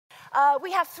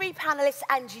We have 3 panelists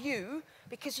and you,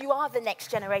 because you are the next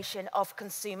generation of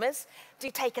consumers. Do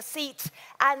take a seat,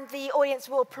 and the audience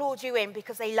will applaud you in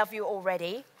because they love you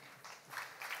already.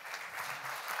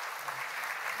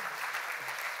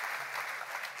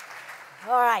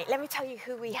 All right, let me tell you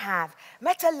who we have.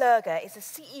 Mette Lerger is the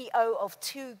CEO of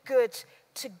Too Good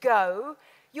To Go.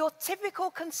 Your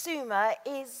typical consumer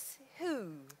is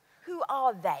who? Who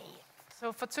are they?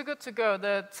 So for Too Good To Go,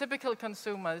 the typical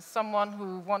consumer is someone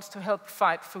who wants to help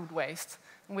fight food waste.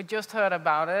 And we just heard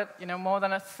about it. You know, more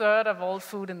than 1/3 of all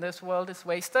food in this world is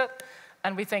wasted,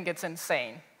 and we think it's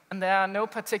insane. And there are no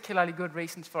particularly good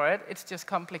reasons for it. It's just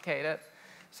complicated.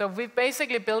 So we've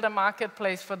basically built a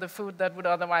marketplace for the food that would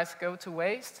otherwise go to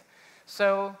waste.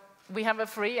 So we have a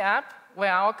free app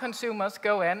where our consumers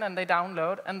go in and they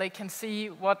download, and they can see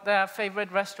what their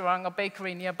favorite restaurant or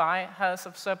bakery nearby has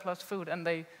of surplus food, and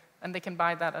they can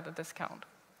buy that at a discount.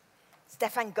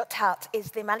 Stefan Gotthard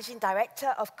is the Managing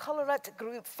Director of Colruyt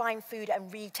Group Fine Food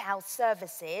and Retail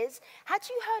Services. Had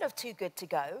you heard of Too Good To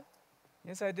Go?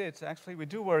 Yes, I did. Actually, we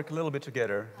do work a little bit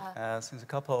together. Since a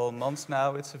couple of months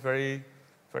now, it's a very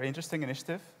interesting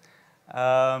initiative.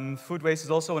 Food waste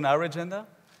is also on our agenda,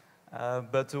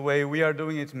 but the way we are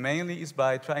doing it mainly is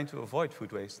by trying to avoid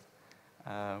food waste.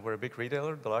 We're a big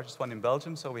retailer, the largest one in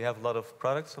Belgium, so we have a lot of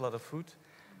products, a lot of food.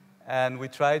 And we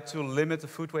try to limit the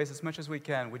food waste as much as we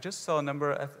can. We just saw a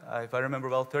number, if I remember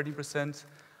well, 30%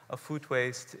 of food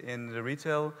waste in the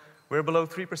retail. We're below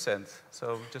 3%.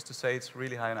 So just to say, it's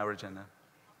really high on our agenda.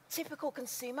 Typical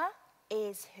consumer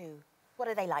is who? What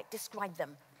are they like? Describe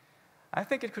them. I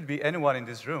think it could be anyone in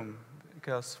this room,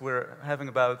 because we're having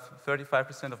about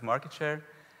 35% of market share,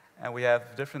 and we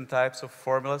have different types of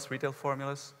formulas, retail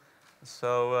formulas.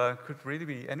 So it could really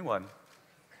be anyone.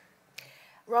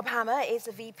 Rob Hammer is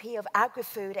the VP of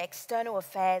Agri-Food External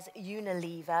Affairs,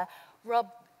 Unilever.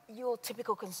 Rob, your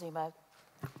typical consumer,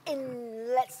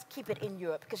 let's keep it in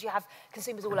Europe, because you have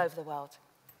consumers all over the world.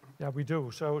 Yeah, we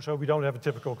do. So we don't have a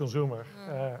typical consumer.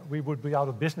 We would be out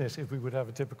of business if we would have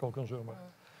a typical consumer.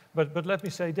 But let me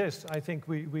say this. I think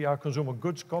we are a consumer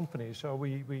goods company, so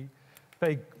we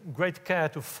pay great care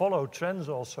to follow trends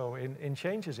also in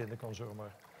changes in the consumer.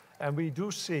 And we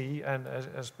do see, and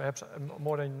as perhaps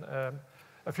more than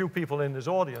a few people in this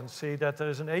audience see, that there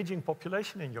is an aging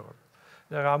population in Europe.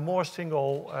 There are more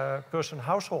single-person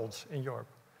households in Europe.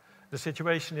 The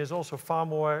situation is also far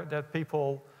more that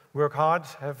people work hard,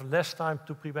 have less time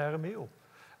to prepare a meal.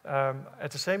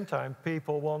 At the same time,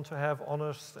 people want to have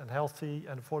honest and healthy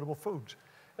and affordable food.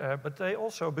 But they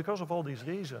also, because of all these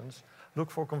reasons, look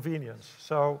for convenience.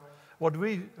 So what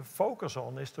we focus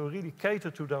on is to really cater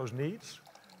to those needs,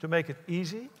 to make it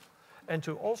easy, and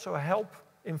to also help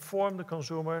inform the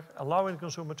consumer, allowing the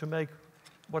consumer to make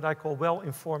what I call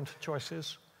well-informed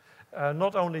choices,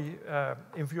 not only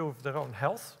in view of their own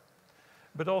health,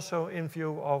 but also in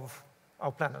view of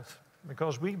our planet.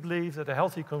 Because we believe that a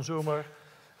healthy consumer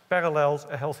parallels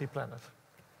a healthy planet.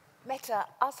 Mette,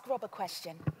 ask Rob a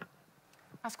question.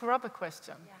 Ask Rob a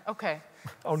question? Yeah. Okay.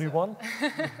 Only one?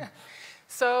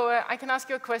 So I can ask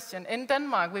you a question. In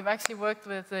Denmark, we've actually worked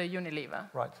with Unilever.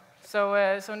 Right. So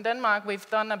in Denmark, we've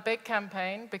done a big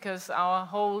campaign because our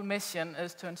whole mission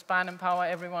is to inspire and empower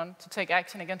everyone to take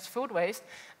action against food waste.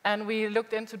 And we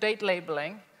looked into date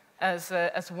labeling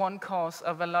as one cause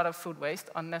of a lot of food waste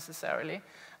unnecessarily.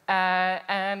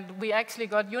 And we actually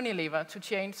got Unilever to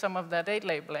change some of their date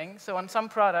labeling. So on some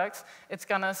products, it's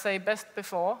going to say best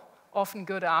before, often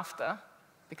good after,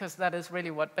 because that is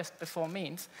really what best before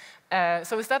means.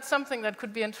 So is that something that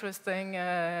could be interesting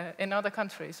in other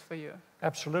countries for you?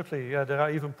 Absolutely. There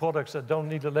are even products that don't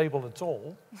need a label at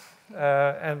all.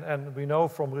 And we know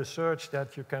from research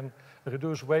that you can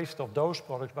reduce waste of those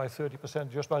products by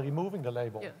 30% just by removing the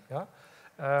label.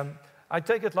 Yeah? I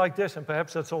take it like this, and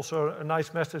perhaps that's also a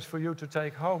nice message for you to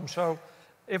take home. So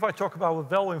if I talk about a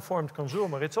well-informed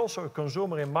consumer, it's also a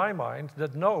consumer in my mind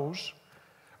that knows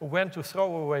when to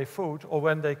throw away food or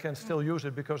when they can still use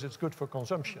it because it's good for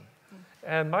consumption.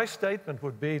 And my statement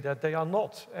would be that they are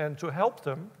not. And to help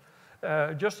them,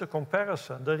 just a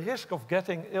comparison, the risk of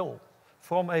getting ill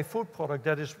from a food product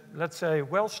that is, let's say,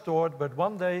 well stored, but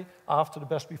one day after the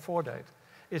best before date,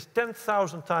 is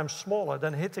 10,000 times smaller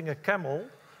than hitting a camel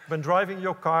when driving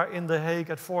your car in The Hague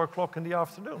at 4 o'clock in the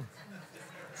afternoon.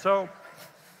 So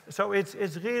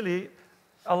it's really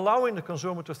allowing the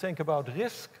consumer to think about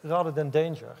risk rather than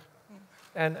danger.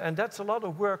 And that's a lot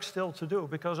of work still to do,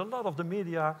 because a lot of the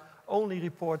media only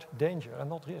report danger and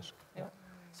not risk. Yeah.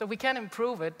 So we can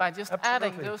improve it by just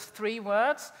adding those 3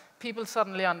 words. People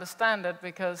suddenly understand it,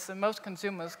 because most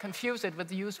consumers confuse it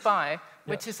with use by,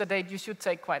 which is a date you should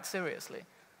take quite seriously.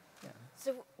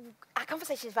 So our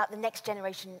conversation is about the next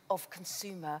generation of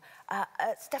consumer.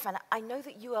 Stefan, I know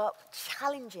that you are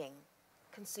challenging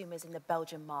consumers in the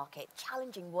Belgian market,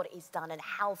 challenging what is done and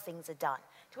how things are done.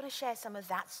 Do you want to share some of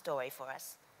that story for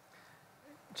us?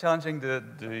 Challenging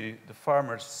the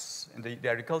farmers in the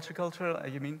agriculture culture,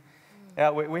 you mean?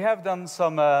 Yeah, we have done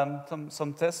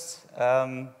some tests.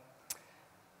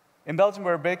 In Belgium,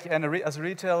 we're big, and as a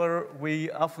retailer, we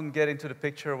often get into the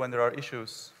picture when there are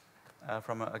issues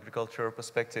from an agricultural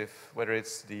perspective, whether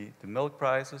it's the milk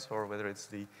prices or whether it's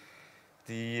the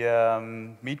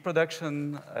meat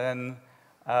production, and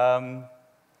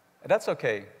that's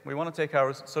okay. We want to take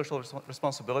our social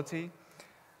responsibility.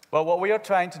 Well, what we are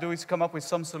trying to do is come up with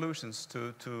some solutions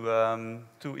to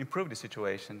improve the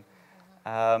situation.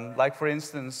 Like, for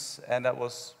instance, and that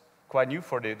was quite new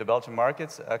for the Belgian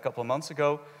market a couple of months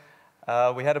ago,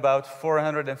 we had about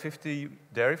 450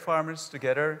 dairy farmers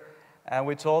together, and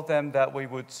we told them that we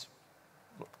would,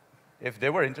 if they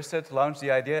were interested, launch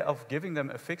the idea of giving them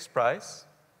a fixed price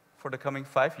for the coming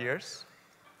 5 years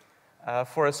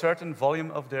for a certain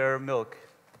volume of their milk.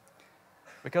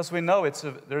 Because we know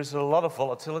there's a lot of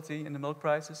volatility in the milk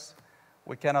prices.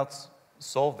 We cannot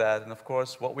solve that, and of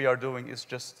course, what we are doing is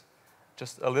just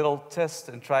a little test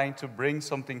and trying to bring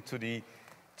something to the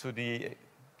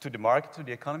market, to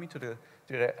the economy, to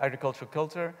the agricultural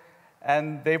culture.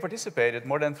 And they participated,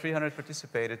 more than 300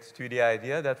 participated to the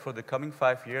idea that for the coming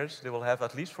 5 years, they will have,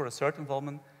 at least for a certain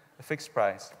volume, a fixed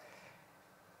price.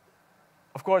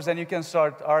 Of course, then you can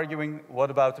start arguing, what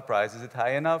about the price? Is it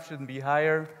high enough? Shouldn't it be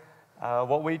higher?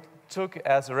 What we took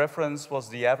as a reference was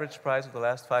the average price of the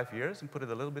last 5 years and put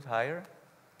it a little bit higher.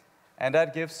 And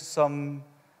that gives some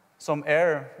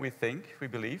air, we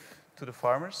believe, to the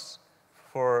farmers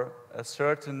for a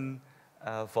certain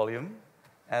volume,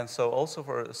 and so also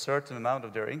for a certain amount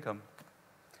of their income.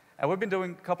 And we've been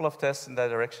doing a couple of tests in that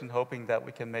direction, hoping that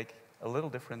we can make a little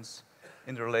difference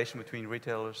in the relation between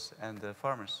retailers and the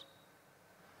farmers.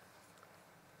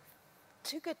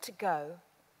 Too good to go.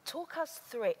 Talk us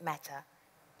through it, Meta,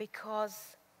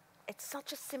 because it's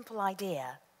such a simple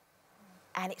idea,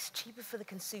 and it's cheaper for the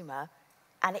consumer,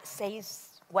 and it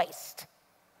saves waste.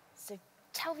 So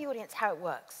tell the audience how it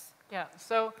works. Yeah,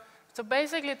 so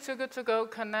basically Too Good To Go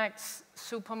connects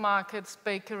supermarkets,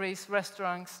 bakeries,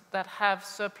 restaurants that have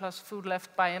surplus food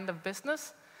left by end of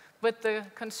business with the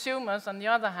consumers, on the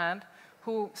other hand,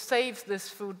 who saves this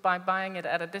food by buying it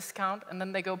at a discount, and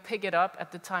then they go pick it up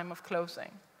at the time of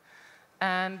closing.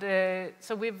 And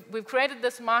so we've created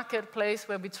this marketplace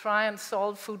where we try and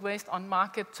solve food waste on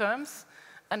market terms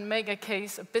and make a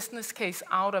business case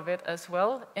out of it as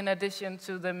well, in addition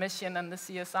to the mission and the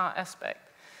CSR aspect.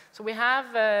 So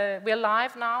we're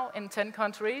live now in 10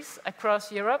 countries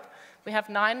across Europe. We have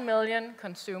 9 million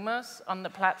consumers on the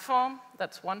platform.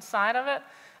 That's one side of it.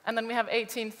 And then we have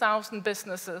 18,000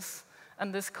 businesses,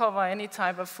 and this covers any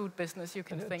type of food business you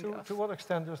can think of. To what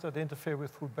extent does that interfere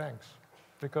with food banks?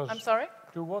 Because I'm sorry?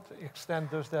 To what extent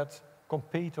does that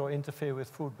compete or interfere with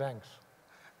food banks?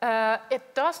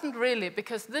 It doesn't really,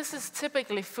 because this is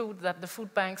typically food that the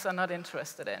food banks are not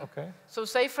interested in. Okay. So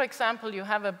say, for example, you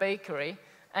have a bakery,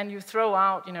 and you throw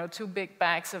out 2 big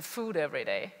bags of food every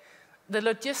day. The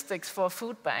logistics for a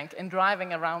food bank in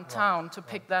driving around town to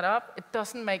pick that up, it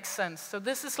doesn't make sense. So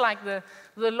this is like the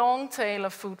long tail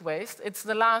of food waste. It's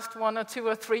the last 1 or 2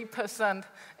 or 3%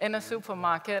 in a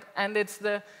supermarket, and it's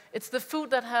the food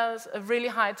that has a really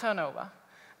high turnover,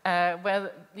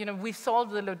 where we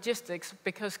solve the logistics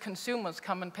because consumers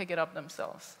come and pick it up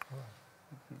themselves.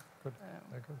 Good.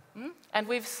 Very good. And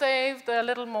we've saved a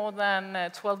little more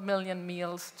than 12 million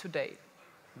meals to date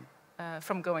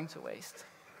from going to waste.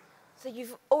 So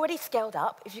you've already scaled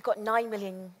up. If you've got 9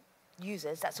 million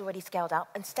users, that's already scaled up.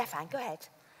 And Stefan, go ahead.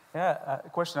 Yeah, a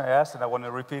question I asked, and I want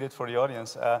to repeat it for the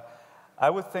audience. I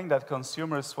would think that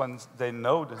consumers, when they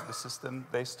know the system,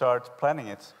 they start planning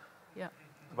it. Yeah.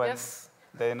 When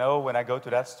they know, when I go to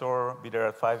that store, be there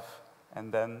at 5,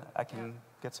 and then I can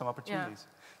get some opportunities.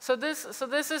 Yeah. So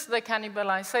this is the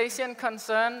cannibalization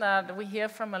concern that we hear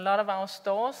from a lot of our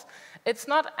stores. It's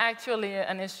not actually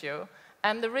an issue.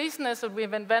 And the reason is that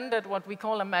we've invented what we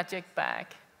call a magic bag.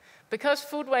 Because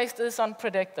food waste is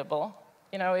unpredictable,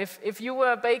 if you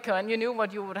were a baker and you knew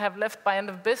what you would have left by end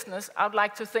of business, I'd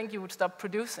like to think you would stop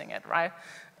producing it, right?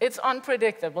 It's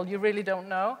unpredictable. You really don't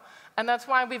know. And that's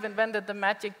why we've invented the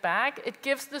magic bag. It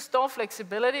gives the store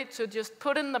flexibility to just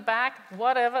put in the bag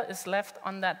whatever is left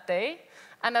on that day.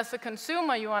 And as a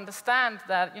consumer, you understand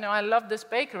that, I love this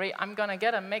bakery. I'm going to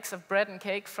get a mix of bread and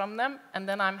cake from them, and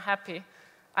then I'm happy.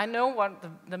 I know what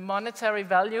the monetary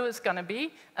value is going to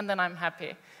be, and then I'm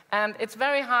happy. And it's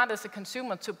very hard as a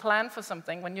consumer to plan for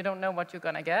something when you don't know what you're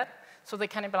going to get. So the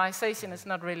cannibalization is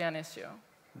not really an issue.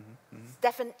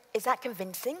 Stefan, is that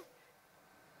convincing?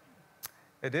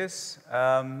 It is.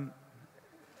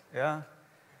 Yeah,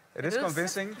 it is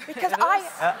convincing. Because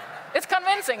It's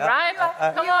convincing, right?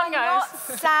 Come on, guys.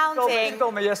 You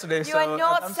told me yesterday, you are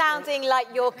not sounding like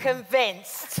you're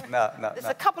convinced. No. There's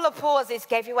a couple of pauses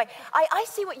gave you away. I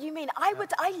see what you mean.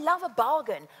 I love a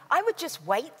bargain. I would just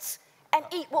wait and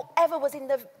eat whatever was in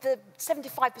the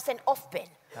 75% off bin.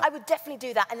 I would definitely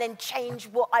do that and then change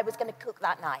what I was going to cook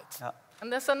that night.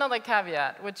 And there's another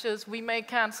caveat, which is we may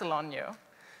cancel on you.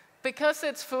 Because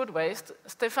it's food waste,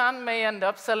 Stefan may end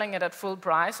up selling it at full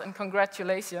price, and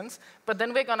congratulations, but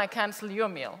then we're going to cancel your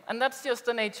meal. And that's just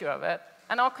the nature of it.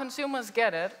 And our consumers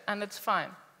get it, and it's fine.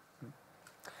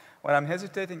 When I'm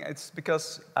hesitating, it's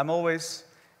because I'm always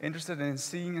interested in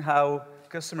seeing how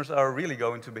customers are really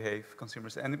going to behave,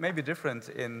 consumers. And it may be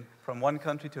different from one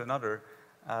country to another.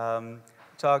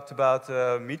 Talked about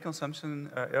meat consumption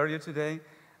earlier today.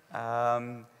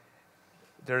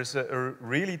 There's a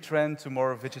really trend to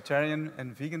more vegetarian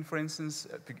and vegan, for instance.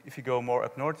 If you go more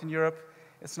up north in Europe,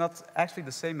 it's not actually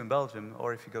the same in Belgium,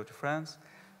 or if you go to France.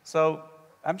 So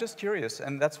I'm just curious,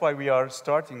 and that's why we are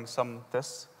starting some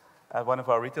tests at one of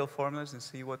our retail formulas and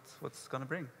see what's going to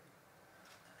bring.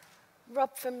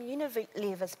 Rob, from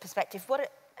Unilever's perspective,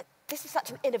 this is such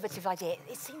an innovative idea.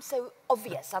 It seems so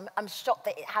obvious. I'm shocked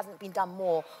that it hasn't been done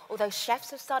more, although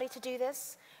chefs have started to do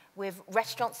this, with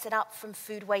restaurants set up from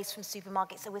food waste from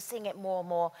supermarkets, so we're seeing it more and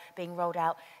more being rolled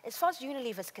out. As far as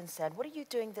Unilever's concerned, what are you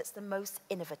doing that's the most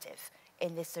innovative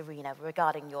in this arena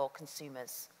regarding your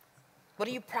consumers? What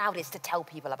are you proudest to tell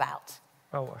people about?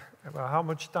 Well, how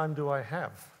much time do I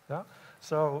have? Yeah?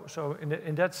 So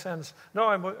in that sense, no,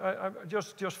 I'm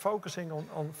just focusing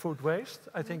on food waste.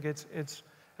 I think it's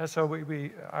so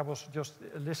I was just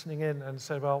listening in and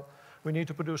said, well, we need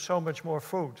to produce so much more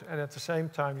food, and at the same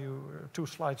time, 2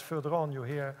 slides further on, you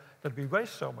hear that we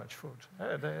waste so much food.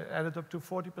 They added up to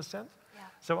 40%. Yeah.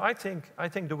 So I think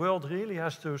the world really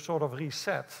has to sort of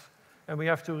reset, and we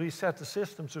have to reset the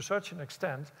system to such an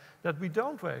extent that we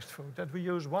don't waste food, that we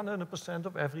use 100%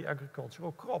 of every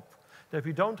agricultural crop, that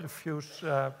we don't refuse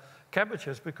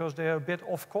cabbages because they are a bit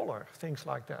off color, things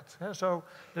like that. So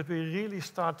that we really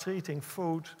start treating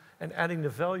food and adding the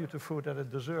value to food that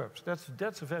it deserves.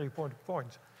 That's a very important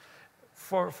point.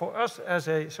 For us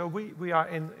so we are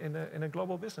in a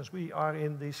global business. We are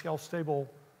in the shelf-stable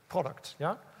products,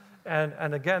 yeah?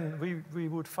 And again, we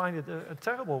would find it a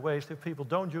terrible waste if people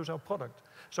don't use our product.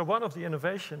 So one of the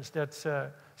innovations that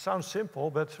sounds simple,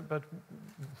 but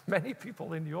many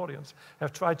people in the audience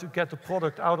have tried to get the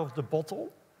product out of the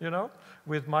bottle,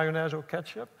 with mayonnaise or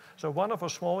ketchup. So one of our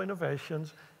small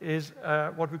innovations is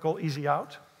what we call easy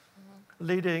out,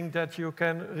 leading that you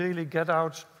can really get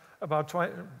out about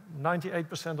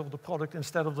 98% of the product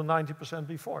instead of the 90%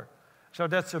 before. So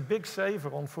that's a big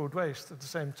saver on food waste at the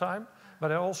same time,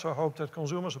 but I also hope that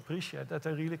consumers appreciate that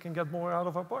they really can get more out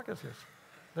of our packages.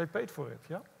 They paid for it,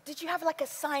 yeah? Did you have like a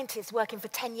scientist working for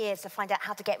 10 years to find out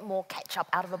how to get more ketchup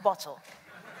out of a bottle?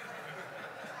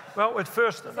 Well, at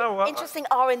first, no. Interesting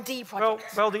R&D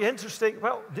project.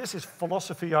 This is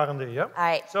philosophy R&D, yeah?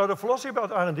 Right. So the philosophy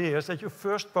about R&D is that you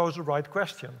first pose the right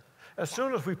question. As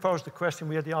soon as we posed the question,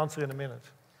 we had the answer in a minute.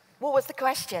 What was the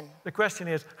question? The question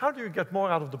is, how do you get more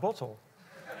out of the bottle?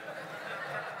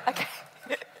 Okay.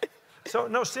 So,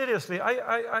 no, seriously,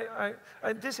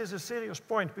 this is a serious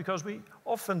point because we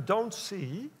often don't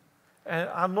see and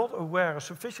are not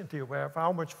sufficiently aware of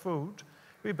how much food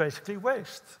we basically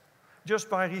waste.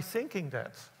 Just by rethinking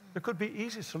that. There could be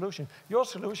easy solutions. Your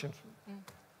solution,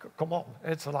 come on,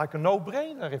 it's like a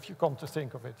no-brainer if you come to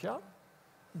think of it, yeah?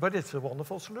 But it's a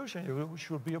wonderful solution. You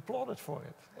should be applauded for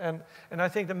it. And I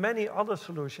think there are many other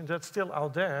solutions that's still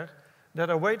out there that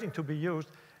are waiting to be used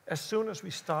as soon as we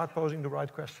start posing the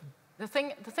right question. The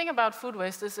thing about food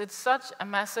waste is it's such a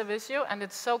massive issue, and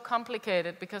it's so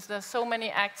complicated because there's so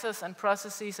many actors and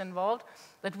processes involved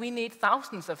that we need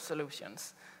thousands of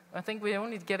solutions. I think we're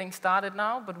only getting started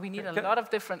now, but we need a lot of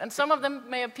different. And some of them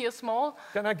may appear small.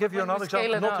 Can I give you another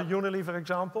example? Not a Unilever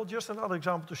example, just another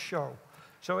example to show.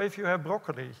 So if you have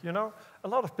broccoli, a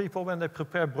lot of people, when they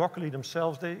prepare broccoli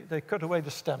themselves, they cut away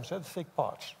the stems, the thick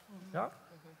parts. Yeah?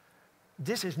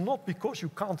 This is not because you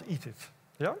can't eat it.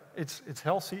 Yeah? It's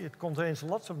healthy, it contains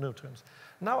lots of nutrients.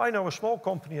 Now I know a small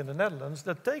company in the Netherlands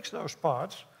that takes those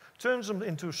parts, turns them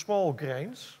into small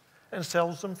grains, and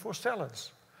sells them for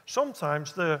salads.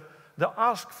 Sometimes the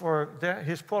ask for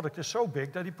his product is so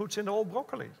big that he puts in the whole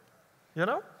broccoli,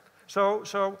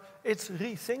 So it's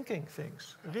rethinking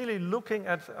things, really looking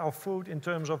at our food in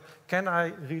terms of, can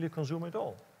I really consume it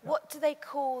all? What do they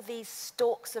call these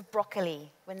stalks of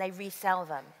broccoli when they resell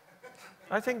them?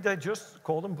 I think they just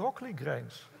call them broccoli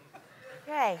grains.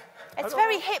 Okay. It's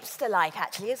very hipster-like,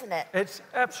 actually, isn't it? It's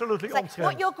absolutely It's like on trend.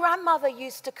 what your grandmother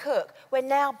used to cook, we're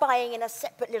now buying in a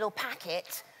separate little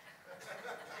packet,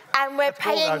 and we're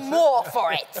paying more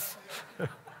for it.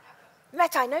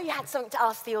 Mette, I know you had something to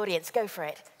ask the audience. Go for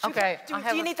it. Okay.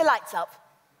 Do you need the lights up?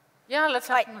 Yeah, let's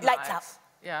have some lights up.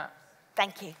 Yeah.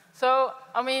 Thank you. So,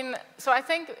 I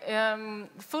think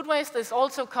food waste is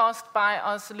also caused by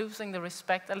us losing the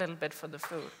respect a little bit for the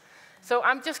food. So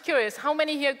I'm just curious, how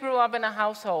many here grew up in a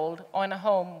household or in a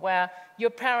home where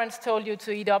your parents told you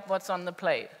to eat up what's on the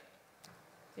plate?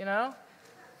 You know?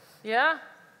 Yeah?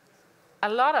 A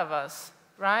lot of us,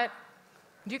 right?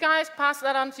 Do you guys pass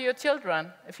that on to your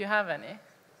children, if you have any?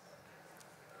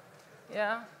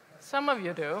 Yeah? Some of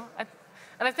you do.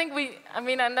 And I think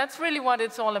and that's really what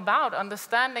it's all about,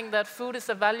 understanding that food is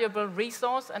a valuable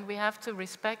resource and we have to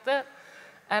respect it.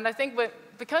 And I think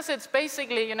because it's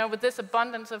basically, with this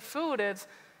abundance of food,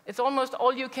 it's almost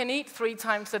all you can eat 3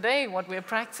 times a day, what we're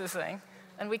practicing.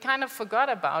 And we kind of forgot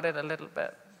about it a little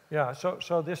bit. Yeah,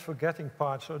 so this forgetting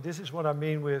part, so this is what I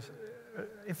mean with,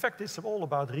 in fact, it's all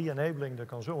about re-enabling the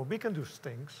consumer. We can do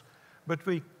things, but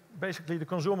basically the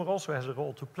consumer also has a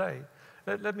role to play.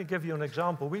 Let me give you an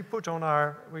example. We put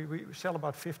on we sell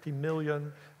about 50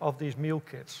 million of these meal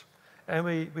kits. And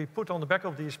we put on the back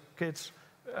of these kits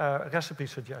recipe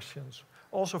suggestions,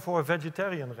 also for a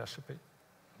vegetarian recipe.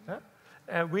 Yeah?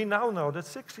 And we now know that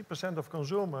 60% of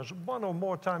consumers 1 or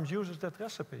more times uses that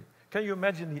recipe. Can you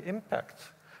imagine the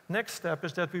impact? Next step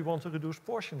is that we want to reduce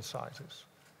portion sizes.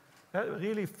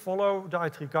 Really follow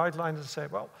dietary guidelines and say,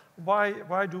 well,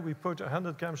 why do we put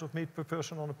 100 grams of meat per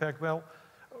person on a pack? Well,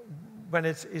 when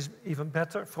it is even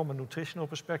better from a nutritional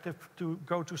perspective to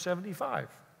go to 75.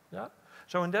 Yeah?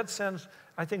 So in that sense,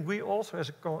 I think we also,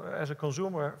 as a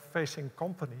consumer-facing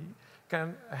company,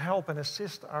 can help and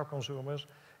assist our consumers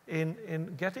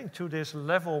in getting to this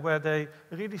level where they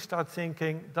really start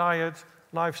thinking diet,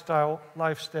 lifestyle,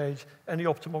 life stage, and the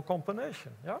optimal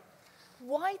combination. Yeah?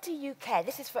 Why do you care?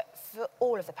 This is for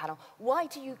all of the panel. Why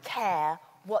do you care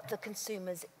what the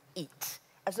consumers eat,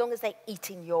 as long as they're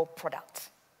eating your product?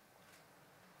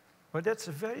 Well, that's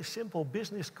a very simple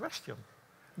business question.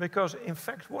 Because, in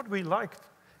fact, what we like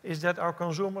is that our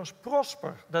consumers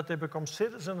prosper, that they become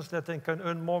citizens, that they can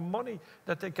earn more money,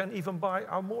 that they can even buy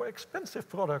our more expensive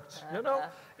products. You know,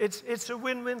 it's a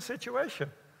win-win situation.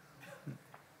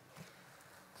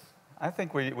 I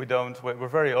think we're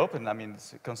very open. I mean,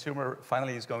 the consumer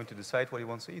finally is going to decide what he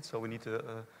wants to eat, so we need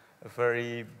a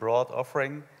very broad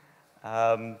offering.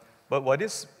 But what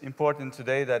is important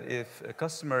today, that if a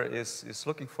customer is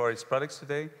looking for his products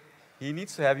today, he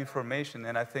needs to have information,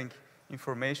 and I think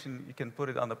information, you can put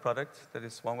it on the product. That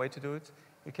is one way to do it.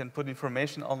 You can put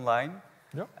information online.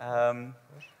 Yeah.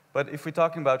 But if we're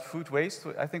talking about food waste,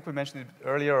 I think we mentioned it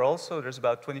earlier also, there's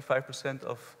about 25%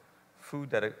 of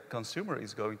food that a consumer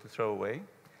is going to throw away.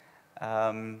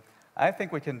 I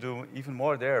think we can do even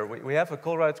more there. We have a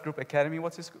Colruyt Group Academy,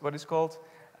 what is called.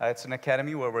 It's an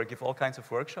academy where we give all kinds of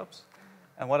workshops.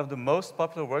 And one of the most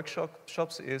popular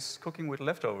workshops is cooking with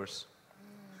leftovers.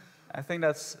 I think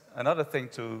that's another thing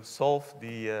to solve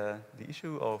the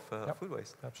issue of food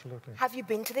waste. Absolutely. Have you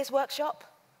been to this workshop?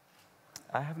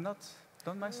 I have not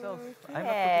done myself. Okay. I'm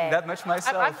not cooking that much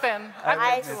myself. I've been.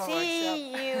 I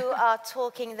see you are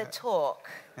talking the talk.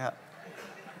 Yeah.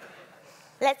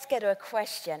 Let's get to a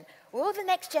question. Will the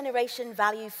next generation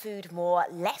value food more,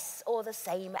 less, or the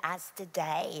same as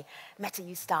today? Mette,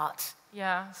 you start.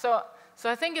 Yeah, so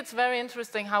I think it's very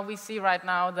interesting how we see right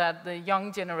now that the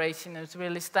young generation is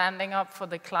really standing up for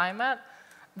the climate.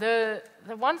 The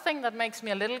one thing that makes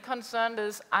me a little concerned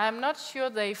is I'm not sure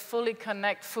they fully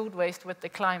connect food waste with the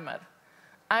climate.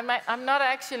 I'm not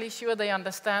actually sure they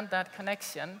understand that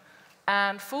connection.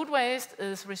 And food waste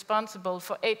is responsible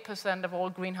for 8% of all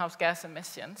greenhouse gas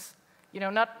emissions. You know,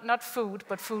 not food,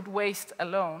 but food waste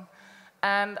alone.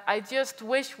 And I just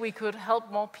wish we could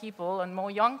help more people and more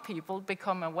young people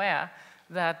become aware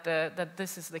that, that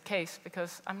this is the case,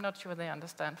 because I'm not sure they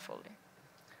understand fully.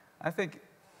 I think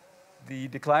the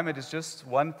climate is just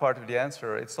one part of the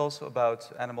answer. It's also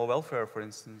about animal welfare, for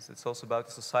instance. It's also about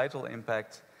the societal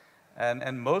impact.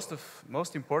 And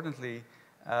most importantly,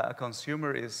 a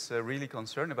consumer is really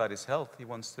concerned about his health. He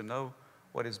wants to know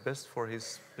what is best for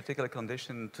his particular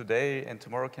condition today, and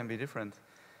tomorrow can be different.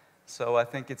 So I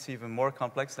think it's even more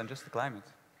complex than just the climate.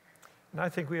 And I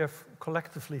think we have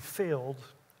collectively failed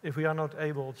if we are not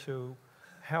able to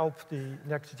help the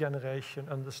next generation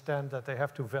understand that they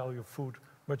have to value food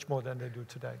much more than they do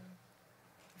today.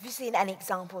 Have you seen any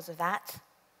examples of that?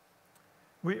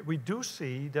 We do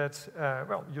see that,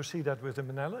 well, you see that with the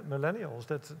millennials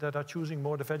that are choosing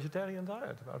more the vegetarian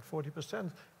diet, about 40%,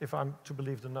 if I'm to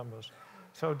believe the numbers.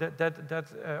 So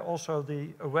that also the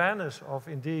awareness of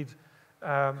indeed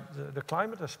the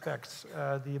climate aspects,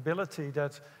 the ability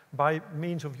that by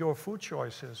means of your food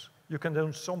choices, you can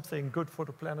do something good for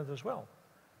the planet as well.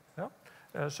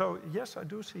 Yeah? So yes, I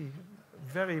do see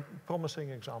very promising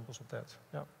examples of that.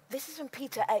 Yeah. This is from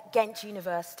Peter at Ghent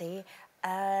University.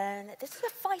 And this is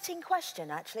a fighting question,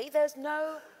 actually. There's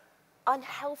no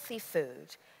unhealthy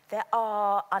food. There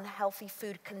are unhealthy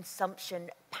food consumption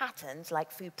patterns,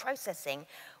 like food processing.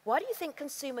 Why do you think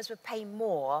consumers would pay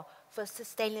more for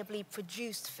sustainably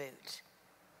produced food?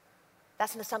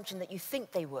 That's an assumption that you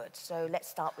think they would, so let's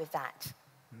start with that.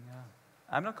 Yeah.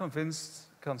 I'm not convinced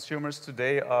consumers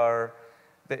today are,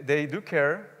 they do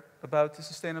care about the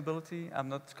sustainability. I'm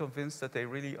not convinced that they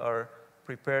really are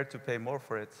prepared to pay more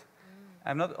for it.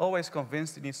 I'm not always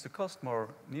convinced it needs to cost more,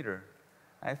 neither.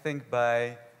 I think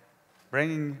by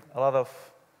bringing a lot of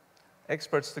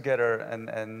experts together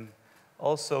and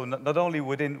also not only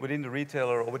within the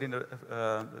retailer or within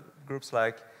the groups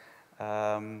like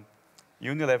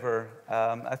Unilever,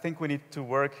 I think we need to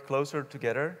work closer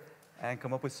together and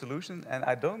come up with solutions. And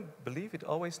I don't believe it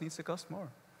always needs to cost more.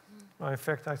 In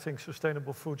fact, I think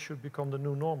sustainable food should become the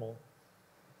new normal.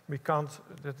 We can't,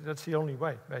 that's the only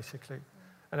way, basically.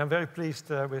 And I'm very pleased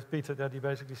with Peter that he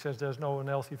basically says there's no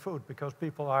unhealthy food, because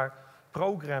people are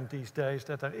programmed these days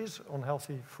that there is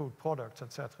unhealthy food products,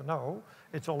 etc. No,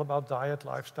 it's all about diet,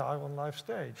 lifestyle, and life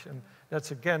stage. And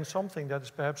that's, again, something that is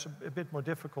perhaps a bit more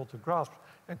difficult to grasp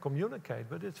and communicate,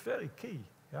 but it's very key,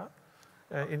 yeah?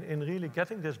 In really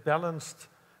getting this balance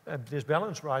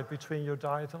right between your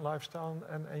diet and lifestyle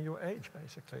and your age,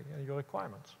 basically, and your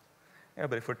requirements. Yeah,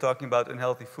 but if we're talking about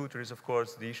unhealthy food, there is, of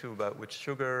course, the issue about with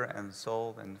sugar and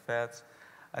salt and fats.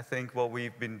 I think what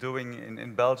we've been doing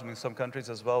in Belgium, in some countries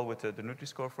as well, with the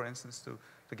Nutri-Score, for instance,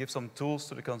 to give some tools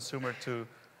to the consumer to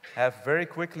have very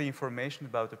quickly information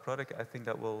about the product, I think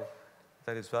that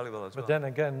is valuable as well. But then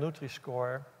again,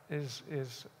 Nutri-Score is,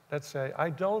 let's say, I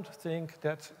don't think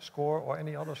that score or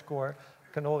any other score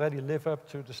can already live up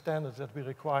to the standards that we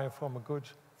require from a good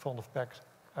front-of-pack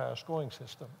scoring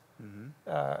system. Mm-hmm.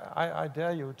 I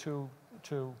dare you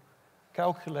to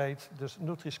calculate this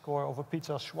Nutri-Score of a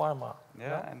pizza shawarma.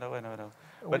 Yeah, I know.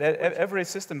 But every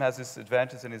system has its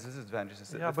advantages and its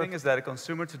disadvantages. Yeah, the thing is that a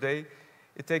consumer today,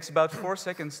 it takes about 4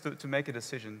 seconds to make a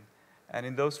decision. And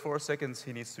in those 4 seconds,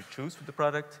 he needs to choose the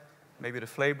product, maybe the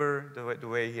flavor, the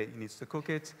way he needs to cook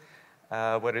it,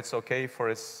 whether it's okay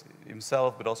for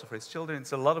himself, but also for his children.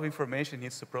 It's a lot of information he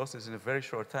needs to process in a very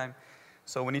short time.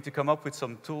 So we need to come up with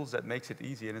some tools that makes it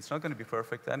easy. And it's not going to be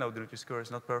perfect. I know the Nutri-Score is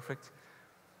not perfect.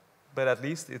 But at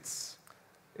least it's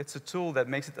a tool that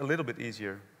makes it a little bit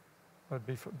easier. But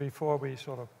before we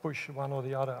sort of push one or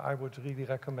the other, I would really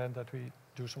recommend that we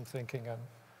do some thinking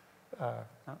and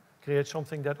create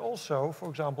something that also, for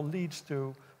example, leads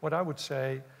to what I would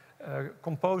say,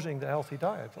 composing the healthy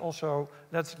diet. Also,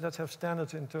 let's have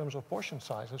standards in terms of portion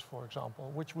sizes, for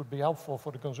example, which would be helpful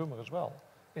for the consumer as well,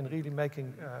 in really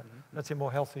making, let's say,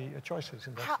 more healthy choices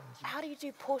in that sense. How do you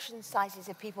do portion sizes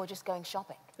if people are just going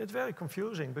shopping? It's very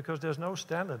confusing because there's no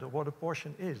standard of what a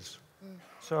portion is.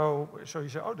 So you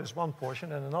say, oh, there's one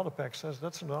portion, and another pack says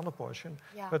that's another portion.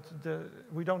 Yeah. But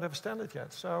we don't have a standard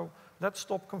yet. So let's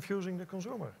stop confusing the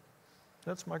consumer.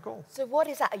 That's my goal. So what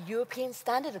is that, a European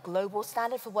standard, a global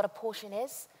standard for what a portion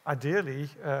is? Ideally,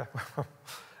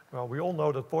 well, we all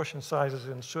know that portion sizes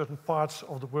in certain parts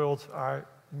of the world are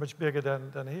much bigger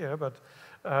than here, but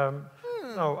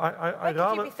no, I rather... What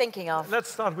could you be thinking of?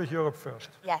 Let's start with Europe first.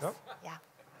 Yes, yeah.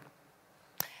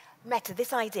 Meta,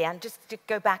 this idea, and just to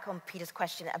go back on Peter's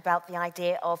question about the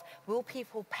idea of, will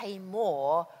people pay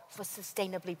more for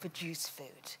sustainably produced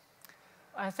food?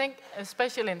 I think,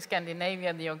 especially in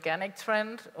Scandinavia, the organic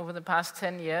trend over the past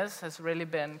 10 years has really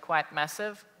been quite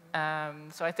massive.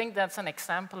 So I think that's an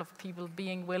example of people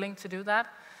being willing to do that.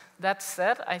 That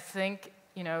said, I think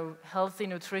healthy,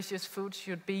 nutritious food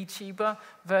should be cheaper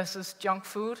versus junk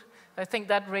food. I think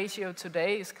that ratio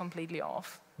today is completely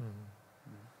off. Mm-hmm.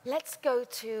 Let's go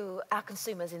to our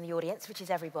consumers in the audience, which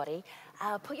is everybody.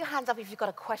 Put your hands up if you've got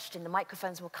a question. The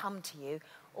microphones will come to you.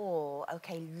 Oh,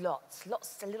 okay, lots,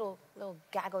 a little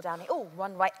gaggle down here. Oh,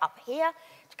 one right up here.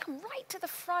 Come right to the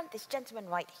front. This gentleman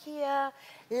right here.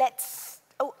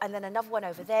 Oh, and then another one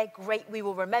over there. Great, we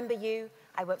will remember you.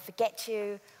 I won't forget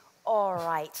you. All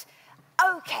right.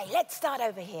 Okay, let's start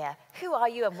over here. Who are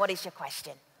you and what is your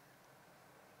question?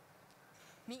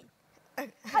 Me.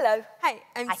 Hello. Hi,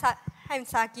 I'm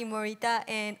Saki Morita,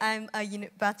 and I'm a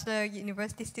Bachelor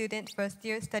University student, first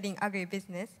year, studying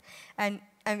agribusiness. And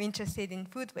I'm interested in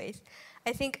food waste.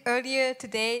 I think earlier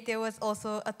today there was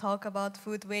also a talk about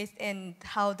food waste and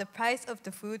how the price of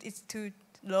the food is too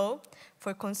low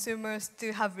for consumers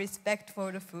to have respect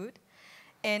for the food.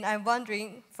 And I'm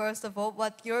wondering, first of all,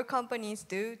 what your companies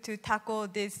do to tackle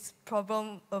this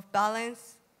problem of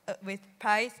balance with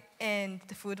price and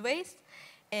the food waste,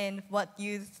 and what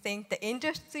you think the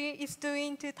industry is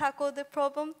doing to tackle the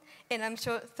problem. And I'm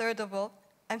sure, third of all,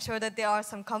 I'm sure that there are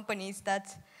some companies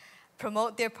that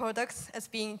promote their products as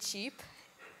being cheap,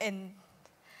 and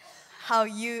how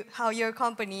your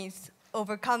companies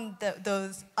overcome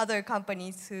those other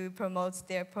companies who promote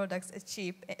their products as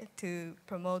cheap to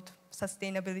promote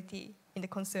sustainability in the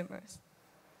consumers.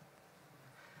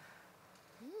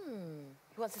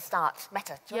 Who wants to start?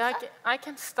 Meta, do you Yeah, want to start? I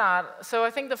can start. So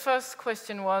I think the first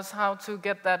question was how to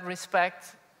get that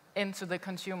respect into the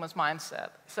consumer's mindset.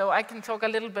 So I can talk a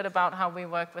little bit about how we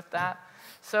work with that.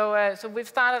 So we've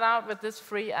started out with this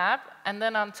free app, and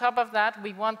then on top of that,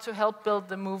 we want to help build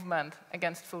the movement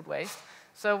against food waste.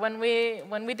 So when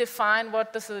we define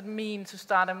what does it mean to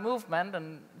start a movement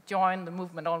and join the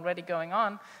movement already going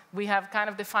on, we have kind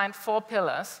of defined 4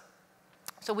 pillars.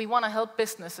 So we want to help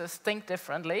businesses think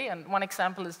differently, and one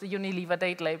example is the Unilever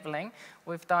date labeling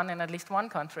we've done in at least one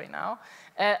country now.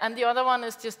 And the other one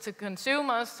is just to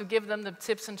consumers, to give them the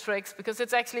tips and tricks, because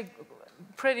it's actually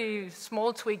pretty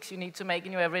small tweaks you need to make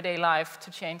in your everyday life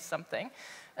to change something.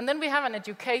 And then we have an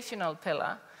educational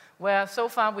pillar, where so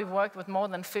far we've worked with more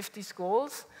than 50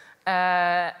 schools,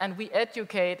 and we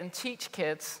educate and teach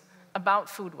kids about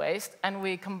food waste, and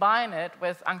we combine it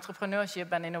with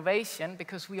entrepreneurship and innovation,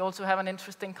 because we also have an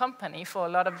interesting company for a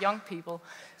lot of young people.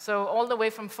 So all the way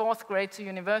from 4th grade to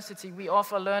university, we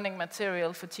offer learning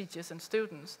material for teachers and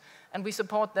students, and we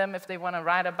support them if they want to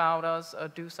write about us or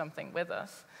do something with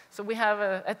us. So we have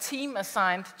a team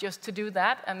assigned just to do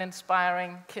that and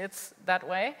inspiring kids that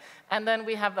way. And then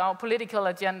we have our political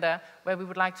agenda, where we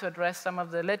would like to address some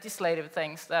of the legislative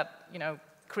things that,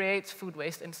 creates food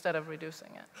waste instead of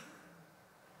reducing it.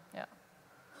 Yeah.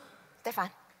 Stefan.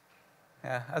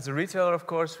 Yeah, as a retailer, of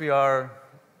course, we are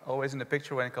always in the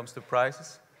picture when it comes to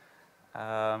prices.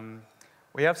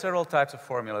 We have several types of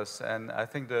formulas, and I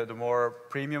think the more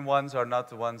premium ones are not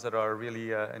the ones that are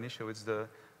really an issue. It's the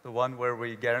one where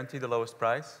we guarantee the lowest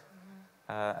price.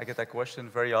 I get that question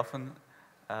very often.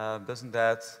 Doesn't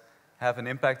that have an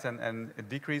impact and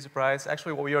decrease the price?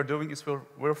 Actually, what we are doing is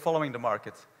we're following the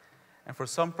market. And for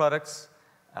some products,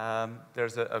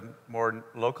 there's a more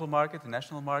local market, a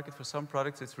national market. For some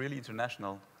products, it's really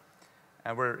international.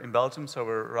 And we're in Belgium, so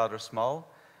we're rather small.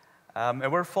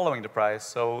 And we're following the price.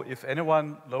 So if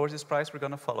anyone lowers this price, we're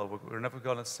going to follow. We're never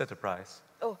going to set a price.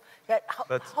 Oh, yeah,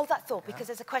 hold that thought, because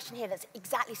there's a question here that's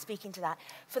exactly speaking to that.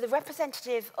 For the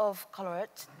representative of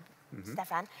Colruyt,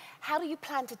 Stefan, how do you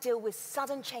plan to deal with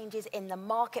sudden changes in the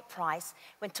market price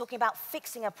when talking about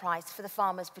fixing a price for the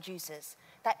farmers, producers?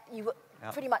 That you were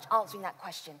pretty much answering that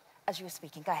question as you were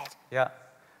speaking. Go ahead. Yeah,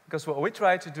 because what we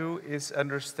try to do is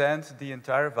understand the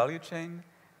entire value chain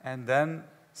and then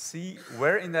see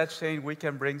where in that chain we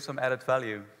can bring some added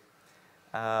value.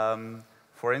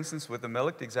 For instance, with the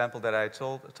milk, the example that I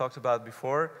talked about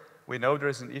before, we know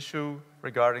there's an issue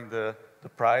regarding the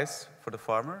price for the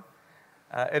farmer.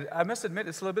 I must admit,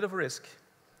 it's a little bit of a risk.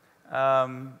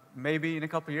 Maybe in a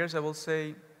couple of years I will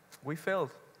say, we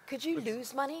failed. Could you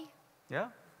lose money? Yeah,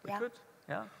 we could,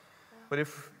 yeah. But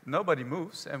if nobody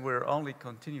moves and we're only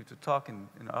continue to talk and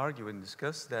argue and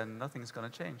discuss, then nothing is going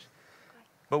to change.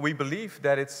 But we believe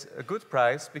that it's a good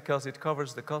price because it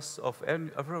covers the costs of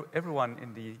everyone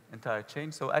in the entire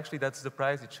chain. So actually, that's the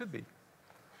price it should be.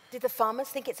 Did the farmers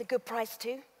think it's a good price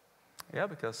too? Yeah,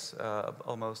 because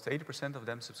almost 80% of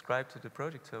them subscribe to the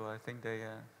project. So I think they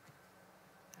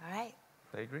all right.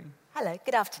 They agree. Hello,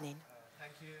 good afternoon.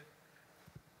 Thank you.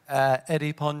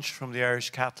 Eddie Punch from the Irish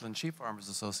Cattle and Sheep Farmers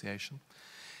Association.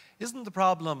 Isn't the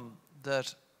problem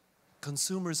that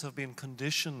consumers have been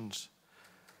conditioned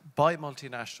by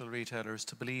multinational retailers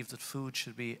to believe that food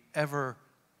should be ever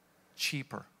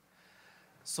cheaper?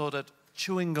 So that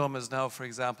chewing gum is now, for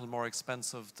example, more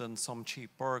expensive than some cheap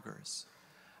burgers.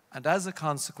 And as a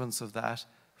consequence of that,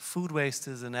 food waste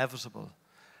is inevitable.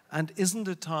 And isn't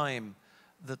it time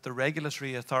that the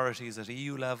regulatory authorities at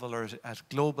EU level or at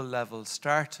global level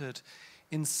started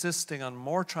insisting on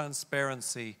more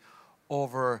transparency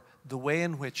over the way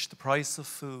in which the price of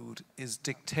food is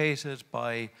dictated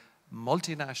by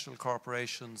multinational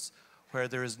corporations, where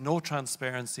there is no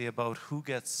transparency about who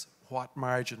gets what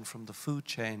margin from the food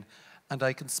chain? And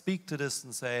I can speak to this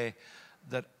and say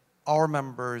that our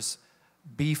members,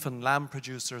 beef and lamb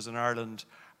producers in Ireland,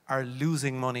 are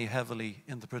losing money heavily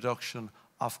in the production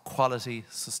of quality,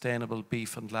 sustainable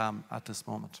beef and lamb at this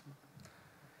moment?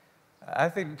 I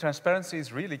think transparency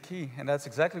is really key, and that's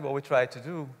exactly what we try to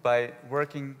do by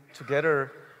working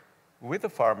together with the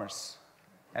farmers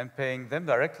and paying them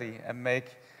directly, and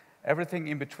make everything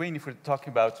in between, if we're talking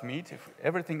about meat,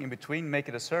 everything in between, make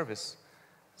it a service,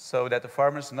 so that the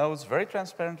farmers knows very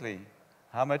transparently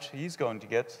how much he's going to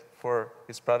get for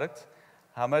his product,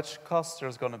 how much cost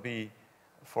there's going to be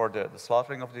for the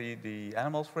slaughtering of the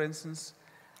animals, for instance,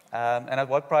 and at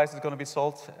what price it's going to be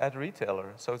sold at the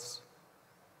retailer. So it's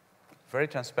very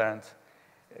transparent.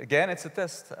 Again, it's a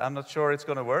test. I'm not sure it's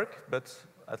going to work, but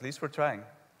at least we're trying.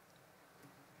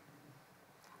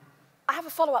 I have a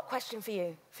follow-up question for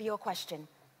you, for your question.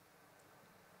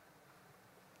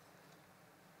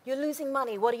 You're losing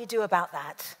money. What do you do about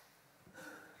that?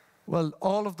 Well,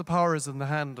 all of the power is in the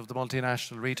hand of the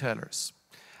multinational retailers.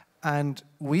 And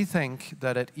we think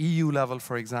that at EU level,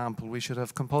 for example, we should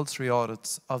have compulsory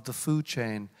audits of the food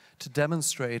chain to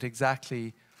demonstrate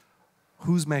exactly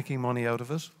who's making money out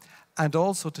of it, and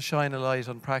also to shine a light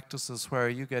on practices where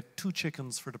you get 2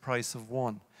 chickens for the price of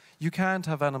 1. You can't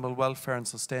have animal welfare and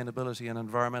sustainability in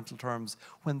environmental terms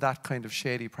when that kind of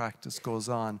shady practice goes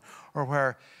on, or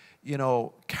where, you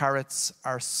know, carrots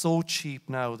are so cheap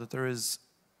now that there is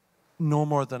no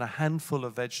more than a handful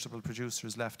of vegetable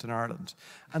producers left in Ireland.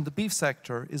 And the beef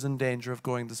sector is in danger of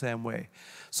going the same way.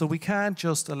 So we can't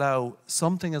just allow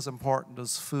something as important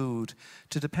as food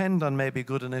to depend on maybe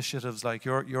good initiatives like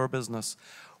your business,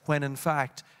 when in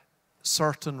fact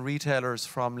certain retailers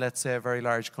from, let's say, a very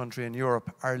large country in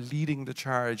Europe are leading the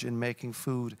charge in making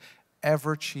food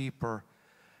ever cheaper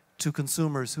to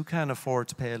consumers who can afford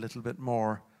to pay a little bit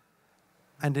more,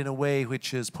 and in a way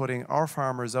which is putting our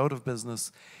farmers out of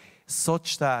business,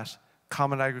 such that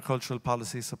common agricultural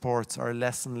policy supports are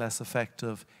less and less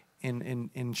effective in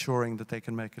ensuring that they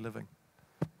can make a living.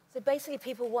 So basically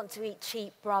people want to eat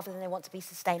cheap rather than they want to be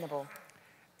sustainable.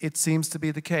 It seems to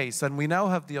be the case. And we now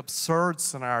have the absurd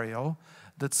scenario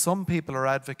that some people are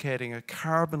advocating a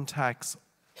carbon tax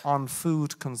on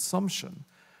food consumption,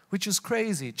 which is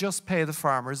crazy. Just pay the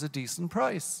farmers a decent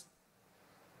price.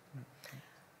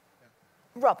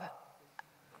 Rob,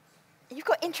 you've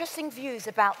got interesting views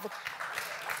about the...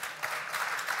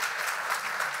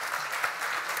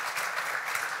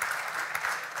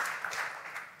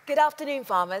 Good afternoon,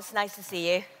 farmers. Nice to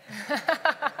see you.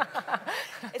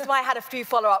 It's why I had a few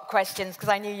follow-up questions, because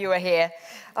I knew you were here.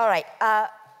 All right.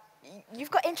 You've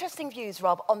got interesting views,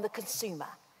 Rob, on the consumer.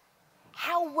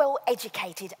 How well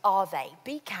educated are they?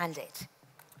 Be candid.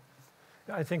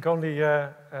 I think only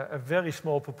a very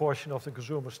small proportion of the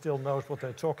consumers still knows what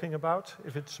they're talking about.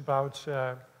 If it's about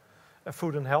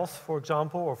food and health, for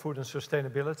example, or food and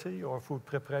sustainability, or food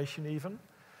preparation even.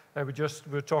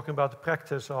 We're talking about the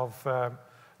practice of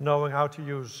knowing how to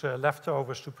use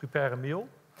leftovers to prepare a meal.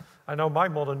 I know my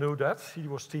mother knew that. She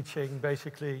was teaching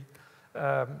basically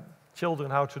children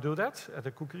how to do that at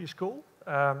a cookery school.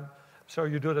 So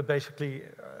you do that basically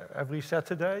every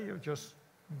Saturday. You just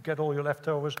get all your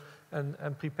leftovers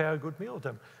and prepare a good meal with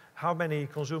them. How many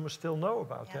consumers still know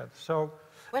about that? So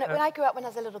when I grew up, when I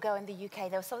was a little girl in the UK,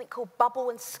 there was something called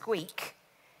Bubble and Squeak.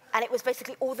 And it was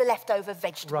basically all the leftover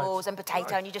vegetables and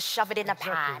potato, and you just shove it in a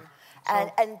pan.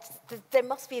 And there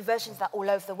must be versions of that all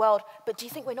over the world. But do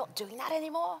you think we're not doing that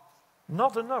anymore?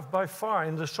 Not enough by far.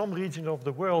 In some region of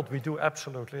the world, we do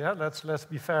absolutely. Yeah? Let's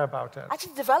be fair about that.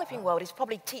 Actually, the developing world is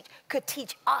probably could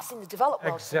teach us in the developed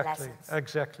world some lessons.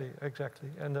 Exactly.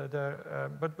 And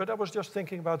but I was just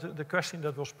thinking about the question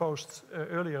that was posed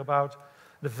earlier about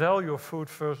the value of food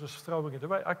versus throwing it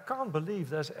away. I can't believe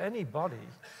there's anybody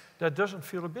that doesn't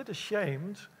feel a bit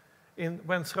ashamed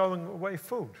when throwing away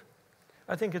food.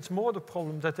 I think it's more the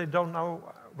problem that they don't know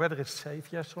whether it's safe,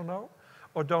 yes or no,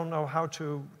 or don't know how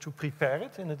to prepare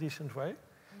it in a decent way.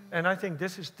 And I think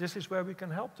this is where we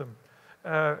can help them.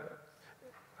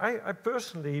 I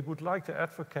personally would like to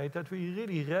advocate that we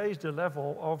really raise the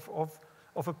level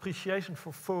of appreciation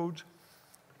for food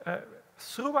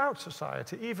throughout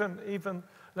society, even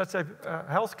let's say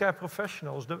healthcare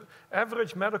professionals. The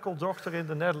average medical doctor in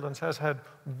the Netherlands has had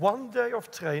 1 day of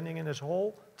training in his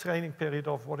whole training period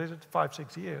of,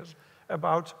 5-6 years,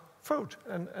 about food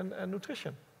and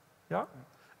nutrition. Yeah?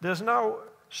 There's now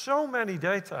so many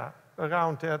data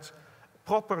around that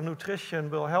proper nutrition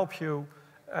will help you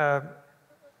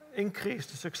increase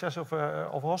the success of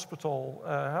a hospital,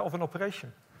 of an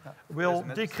operation. Yeah. Will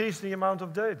decrease the amount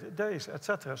of days,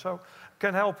 etc. So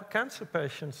can help cancer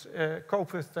patients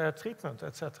cope with their treatment,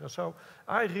 etc. So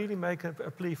I really make a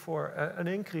plea for an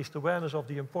increased awareness of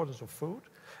the importance of food.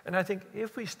 And I think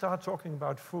if we start talking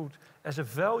about food as a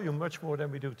value much more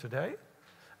than we do today,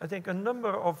 I think a number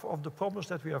of the problems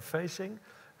that we are facing,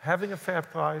 having a fair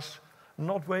price,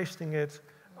 not wasting it,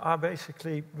 are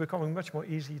basically becoming much more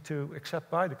easy to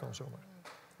accept by the consumer.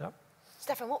 Yeah.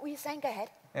 Stefan, what were you saying? Go ahead.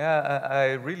 Yeah,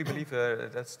 I really believe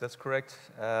that's correct.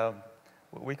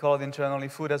 We call it internally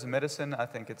food as a medicine. I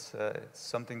think it's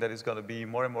something that is going to be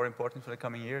more and more important for the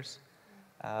coming years.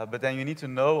 But then you need to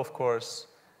know, of course,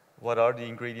 what are the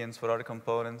ingredients, what are the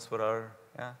components, what are,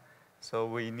 yeah. So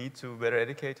we need to better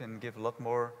educate and give a lot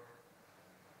more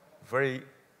very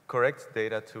correct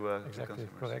data to consumers. Exactly,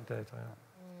 correct data,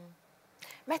 yeah.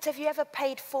 Mette, have you ever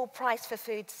paid full price for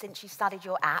food since you started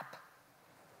your app?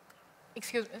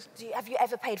 Excuse me? Have you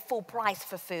ever paid full price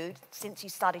for food since you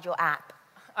started your app?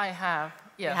 I have,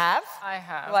 yes. You have? I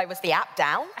have. Why was the app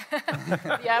down?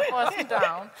 The app wasn't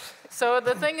down. So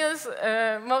the thing is,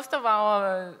 most of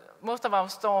our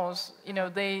stores, you know,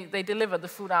 they deliver the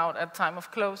food out at time of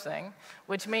closing,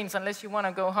 which means unless you want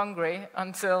to go hungry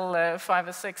until 5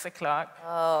 or 6 o'clock,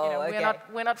 Oh, you know, okay.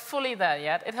 we're not fully there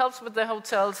yet. It helps with the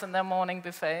hotels and their morning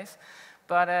buffets,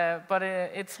 but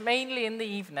it's mainly in the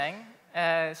evening.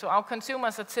 So our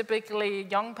consumers are typically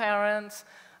young parents,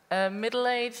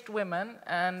 middle-aged women,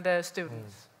 and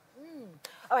students.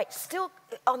 All right, still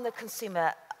on the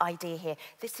consumer idea here.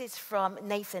 This is from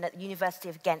Nathan at the University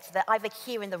of Ghent. So they're either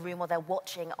here in the room or they're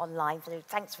watching online, so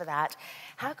thanks for that.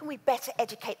 How can we better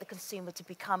educate the consumer to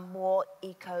become more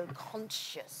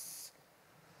eco-conscious?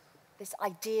 This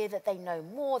idea that they know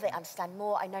more, they understand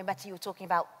more. I know, Mette, you were talking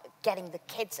about getting the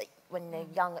kids when they're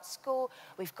young at school.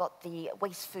 We've got the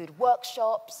waste food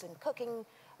workshops and cooking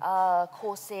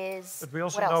courses. But we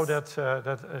also know that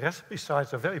recipe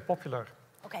sites are very popular.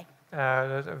 Okay.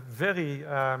 Very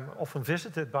often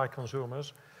visited by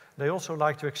consumers. They also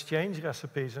like to exchange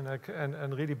recipes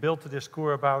and really build the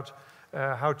discourse about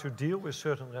how to deal with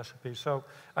certain recipes. So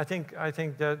I think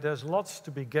that there's lots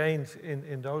to be gained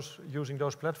in using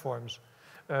those platforms.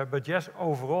 But yes,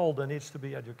 overall there needs to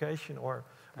be education, or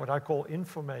what I call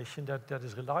information that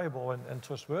is reliable and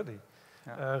trustworthy,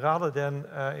 rather than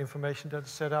information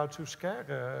that's set out to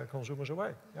scare consumers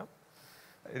away. Yeah.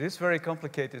 It is very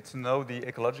complicated to know the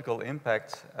ecological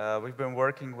impact. We've been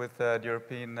working with the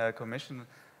European Commission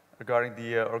regarding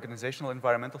the organizational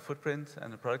environmental footprint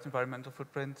and the product environmental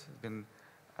footprint. It's been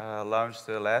launched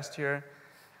last year.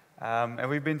 And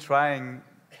we've been trying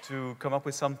to come up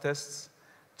with some tests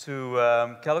to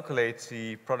calculate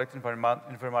the product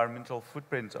environmental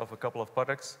footprint of a couple of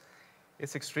products.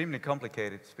 It's extremely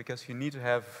complicated because you need to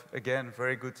have, again,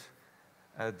 very good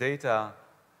data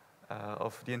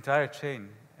of the entire chain,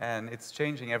 and it's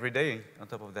changing every day on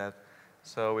top of that.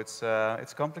 So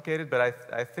it's complicated, but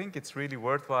I think it's really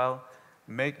worthwhile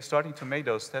starting to make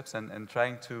those steps and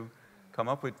trying to come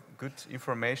up with good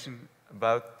information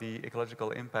about the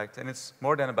ecological impact. And it's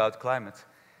more than about climate.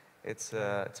 It's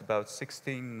about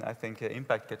 16, I think,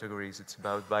 impact categories. It's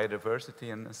about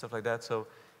biodiversity and stuff like that. So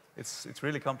it's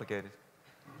really complicated.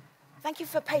 Thank you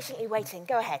for patiently waiting.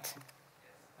 Go ahead.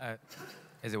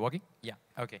 Is it working? Yeah,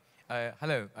 okay.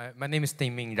 Hello, my name is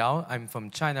Ming Rao. I'm from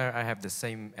China. I have the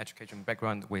same education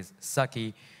background with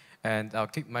Saki, and I'll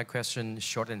keep my question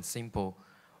short and simple.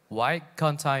 Why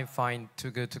can't I find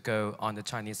Too Good To Go on the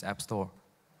Chinese App Store?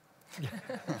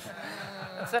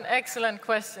 That's an excellent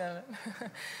question.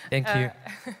 Thank you.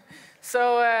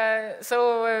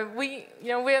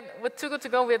 With Too Good To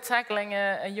Go, we're tackling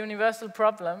a universal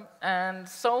problem, and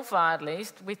so far, at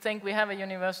least, we think we have a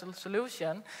universal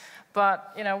solution.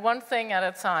 But one thing at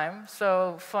a time.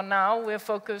 So for now, we're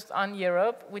focused on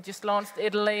Europe. We just launched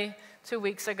Italy 2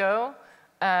 weeks ago.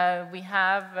 We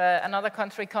have another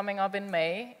country coming up in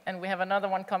May, and we have another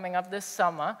one coming up this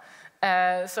summer.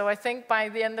 So I think by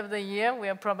the end of the year, we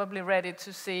are probably ready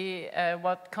to see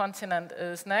what continent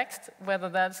is next. Whether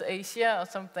that's Asia or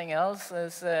something else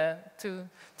is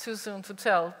too soon to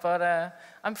tell. But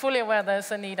I'm fully aware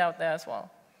there's a need out there as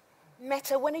well.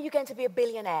 Mette, when are you going to be a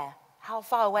billionaire? How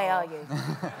far away are you?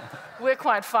 We're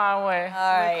quite far away. All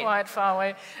right. We're quite far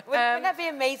away. Wouldn't that be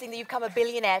amazing that you become a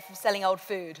billionaire from selling old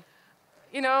food?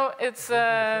 It's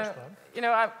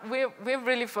we're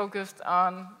really focused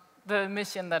on the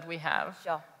mission that we have.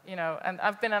 Sure. And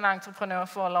I've been an entrepreneur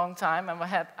for a long time, and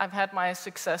I've had my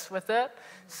success with it.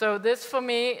 So this, for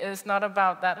me, is not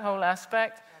about that whole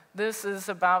aspect. This is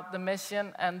about the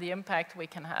mission and the impact we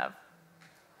can have.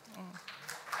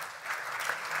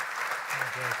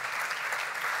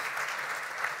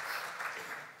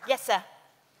 Yes, sir.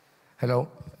 Hello.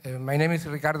 My name is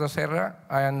Ricardo Serra.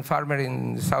 I am a farmer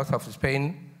in the south of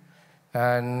Spain,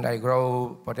 and I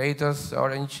grow potatoes,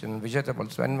 orange, and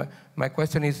vegetables. And my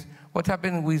question is, what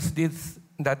happens with this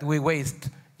that we waste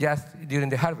just during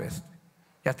the harvest,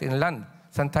 just in land?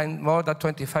 sometimes more than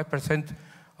 25%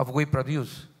 of we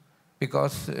produce,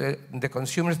 because the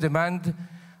consumers demand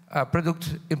a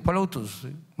product in pollutus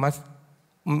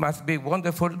must be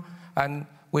wonderful, and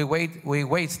we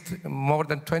waste more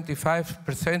than 25%,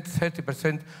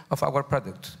 30% of our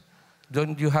products.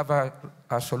 Don't you have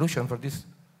a solution for this?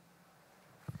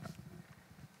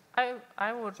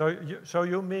 I would. So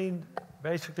you mean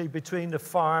basically between the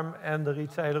farm and the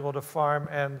retailer, or the farm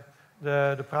and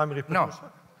the primary producer?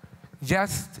 No,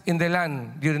 just in the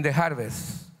land during the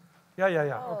harvest.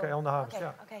 Yeah. Oh, okay, on the harvest, okay,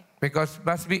 yeah. okay. Because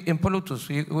must be in pollutus.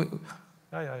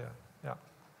 Yeah.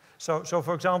 So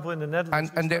for example, in the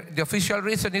Netherlands... And the official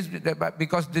reason is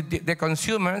because the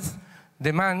consumers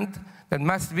demand that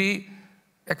must be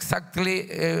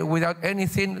exactly without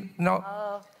anything,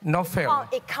 no fail.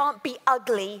 It can't be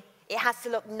ugly. It has to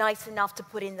look nice enough to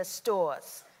put in the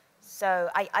stores. So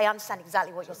I understand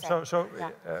exactly what you're saying.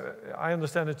 I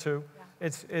understand it too. Yeah.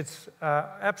 It's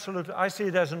absolutely, I see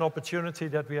it as an opportunity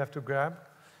that we have to grab.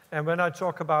 And when I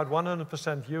talk about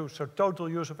 100% use, so total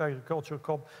use of agricultural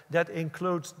crop, that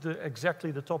includes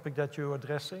exactly the topic that you're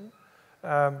addressing.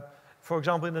 For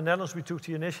example, in the Netherlands, we took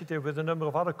the initiative with a number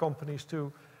of other companies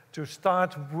to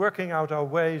start working out our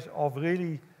ways of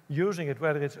really using it,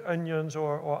 whether it's onions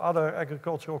or other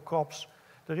agricultural crops,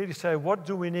 to really say, what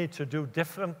do we need to do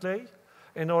differently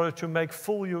in order to make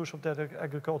full use of that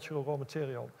agricultural raw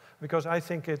material? Because I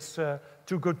think it's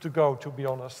too good to go, to be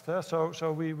honest.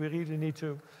 So we really need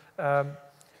to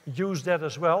use that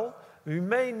as well. We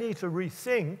may need to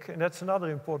rethink, and that's another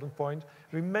important point,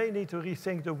 we may need to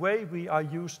rethink the way we are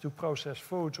used to process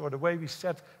foods, or the way we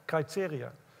set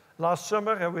criteria. Last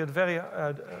summer, we had a very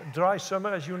dry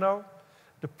summer, as you know.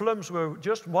 The plums were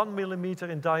just 1 millimeter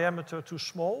in diameter too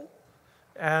small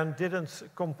and didn't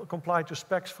comply to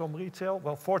specs from retail.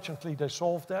 Well, fortunately, they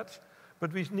solved that.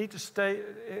 But we need to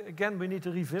we need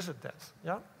to revisit that,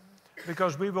 yeah?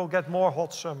 Because we will get more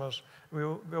hot summers.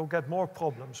 We'll get more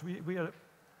problems. We are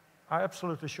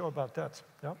absolutely sure about that,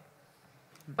 yeah?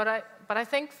 But I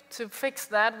think to fix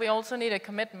that, we also need a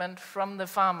commitment from the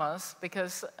farmers,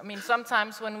 because, I mean,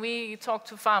 sometimes when we talk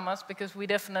to farmers, because we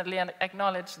definitely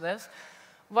acknowledge this,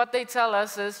 what they tell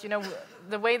us is, you know,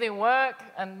 the way they work,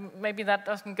 and maybe that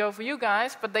doesn't go for you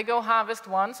guys, but they go harvest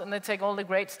once and they take all the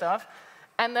great stuff,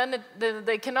 and then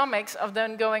the economics of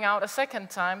then going out a second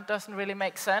time doesn't really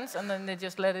make sense, and then they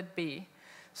just let it be.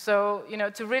 So, you know,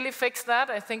 to really fix that,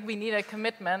 I think we need a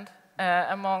commitment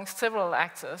amongst several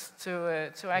actors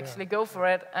to actually go for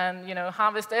it and, you know,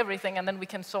 harvest everything, and then we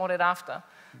can sort it after.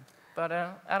 But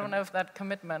I don't know if that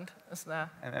commitment is there.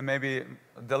 And maybe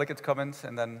a delicate comment,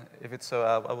 and then if it's so,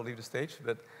 I will leave the stage.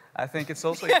 But I think it's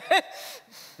also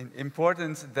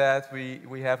important that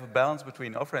we have a balance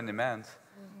between offer and demand.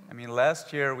 I mean,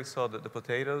 last year we saw the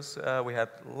potatoes. We had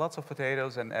lots of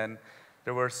potatoes, and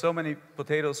there were so many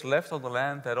potatoes left on the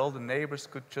land that all the neighbors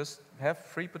could just have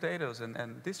free potatoes.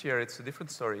 And this year it's a different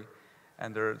story.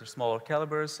 And they're smaller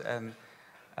calibers. And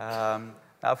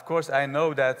now, of course, I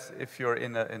know that if you're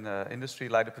in an industry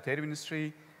like the potato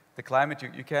industry, the climate,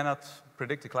 you cannot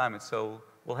predict the climate. So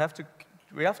we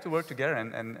have to work together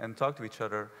and talk to each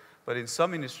other. But in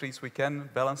some industries, we can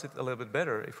balance it a little bit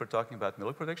better. If we're talking about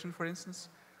milk production, for instance,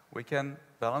 we can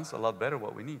balance a lot better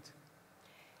what we need.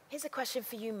 Here's a question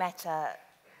for you, Meta.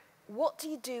 What do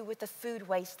you do with the food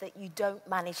waste that you don't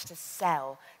manage to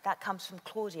sell? That comes from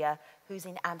Claudia, who's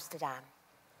in Amsterdam.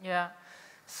 Yeah.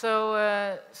 So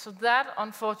that,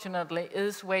 unfortunately,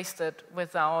 is wasted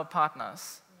with our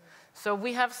partners. So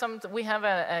we have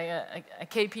a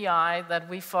KPI that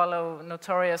we follow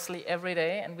notoriously every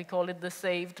day, and we call it the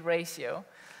saved ratio.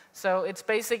 So it's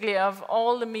basically of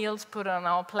all the meals put on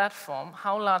our platform,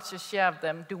 how large a share of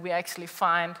them do we actually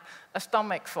find a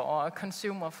stomach for, or a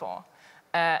consumer for?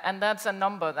 And that's a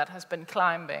number that has been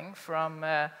climbing from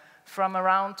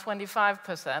around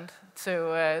 25%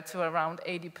 to around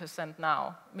 80%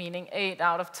 now, meaning 8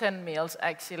 out of 10 meals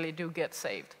actually do get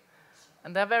saved.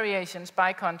 And there are variations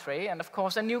by country, and of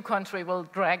course a new country will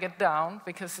drag it down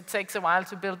because it takes a while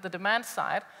to build the demand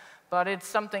side, but it's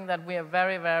something that we are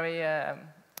very,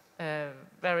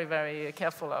 very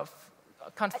careful of,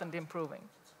 constantly improving.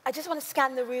 I just want to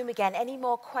scan the room again. Any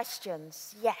more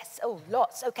questions? Yes. Oh,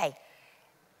 lots. Okay.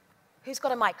 Who's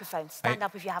got a microphone? Stand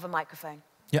up if you have a microphone.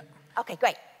 Yeah. Okay,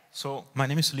 great. So my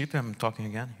name is Felipe. I'm talking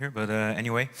again here, but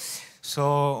anyway.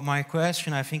 So my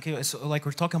question, I think, is like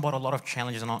we're talking about a lot of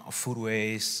challenges on food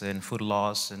waste and food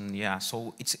loss, and yeah.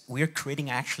 So we're creating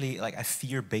actually like a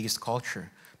fear-based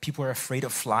culture. People are afraid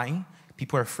of flying.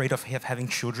 People are afraid of having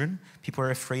children. People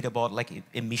are afraid about like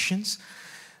emissions.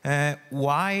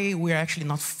 why we're actually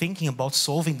not thinking about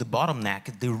solving the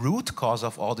bottleneck, the root cause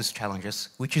of all these challenges,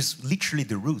 which is literally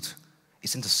the root.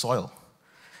 It's in the soil.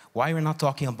 Why we're not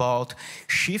talking about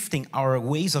shifting our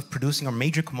ways of producing our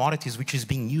major commodities, which is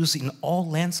being used in all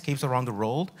landscapes around the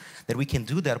world, that we can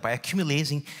do that by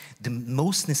accumulating the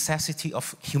most necessity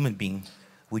of human being,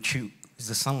 which is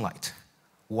the sunlight.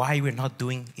 Why we're not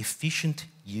doing efficient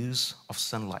use of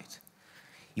sunlight.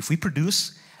 If we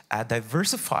produce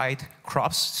diversified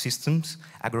crop systems,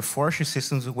 agroforestry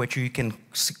systems, which you can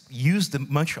use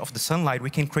much of the sunlight, we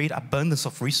can create abundance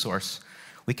of resource.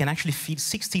 We can actually feed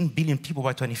 16 billion people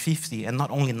by 2050 and not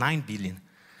only 9 billion.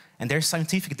 And there's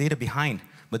scientific data behind,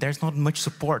 but there's not much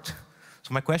support.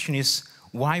 So my question is,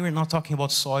 why we're not talking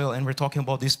about soil and we're talking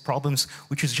about these problems,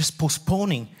 which is just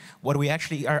postponing what we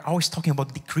actually are always talking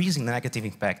about, decreasing the negative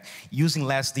impact, using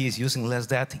less this, using less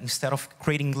that, instead of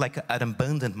creating like an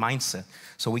abundant mindset,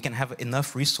 so we can have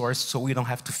enough resource so we don't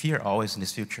have to fear always in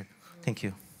this future. Thank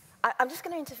you. I'm just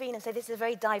going to intervene and say this is a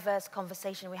very diverse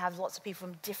conversation. We have lots of people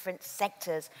from different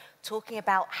sectors talking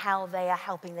about how they are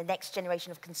helping the next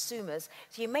generation of consumers.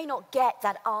 So you may not get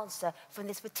that answer from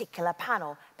this particular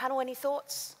panel. Panel, any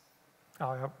thoughts?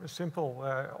 Simple.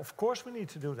 Of course we need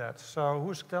to do that. So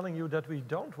who's telling you that we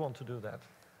don't want to do that?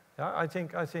 Yeah, I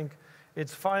think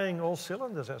it's firing all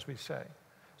cylinders, as we say.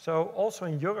 So also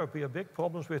in Europe, we have big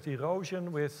problems with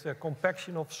erosion, with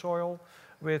compaction of soil,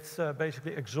 with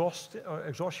basically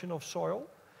exhaustion of soil.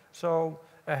 So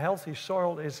a healthy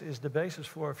soil is the basis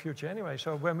for our future anyway.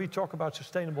 So when we talk about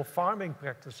sustainable farming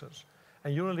practices,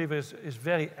 and Unilever is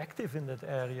very active in that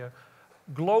area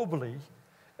globally,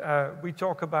 we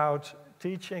talk about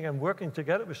teaching and working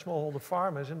together with smallholder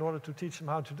farmers in order to teach them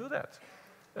how to do that.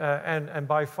 And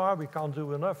by far, we can't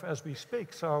do enough as we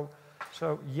speak. So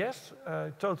yes,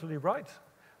 totally right.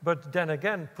 But then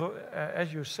again,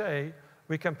 as you say,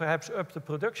 we can perhaps up the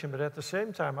production, but at the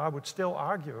same time, I would still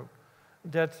argue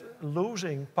that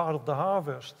losing part of the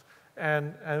harvest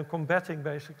and combating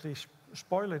basically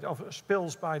spoilage of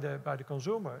spills by the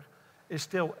consumer is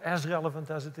still as relevant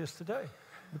as it is today.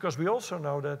 Because we also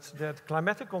know that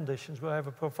climatic conditions will have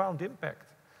a profound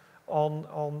impact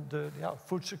on the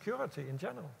food security in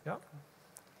general. Yeah.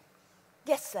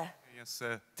 Yes, sir. Yes,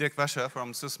 Dirk Wascher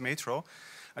from Swiss Metro.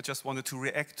 I just wanted to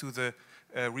react to the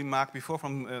remark before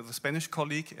from the Spanish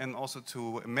colleague and also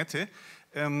to Mette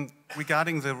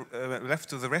regarding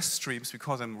the rest streams. We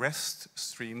call them rest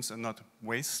streams and not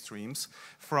waste streams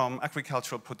from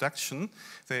agricultural production.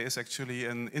 There is actually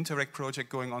an Interreg project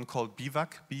going on called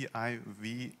BIVAC,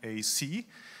 B-I-V-A-C,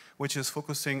 which is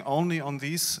focusing only on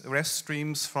these rest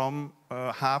streams from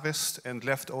harvest and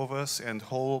leftovers and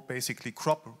whole basically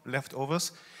crop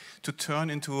leftovers to turn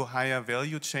into higher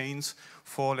value chains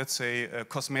for, let's say,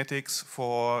 cosmetics,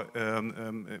 for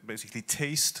basically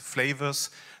taste,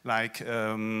 flavors like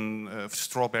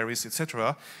strawberries,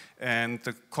 etc. And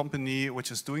the company which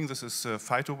is doing this is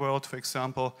Phytoworld, for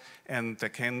example, and there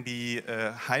can be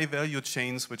high value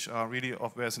chains which are really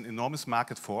there's an enormous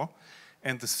market for.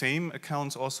 And the same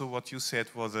accounts also what you said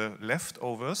for the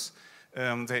leftovers.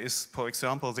 There is, for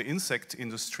example, the insect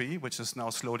industry, which is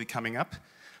now slowly coming up.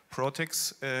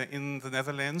 Protex in the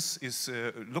Netherlands is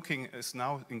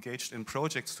now engaged in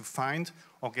projects to find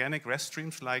organic rest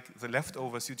streams like the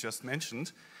leftovers you just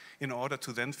mentioned, in order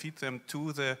to then feed them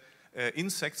to the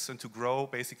insects and to grow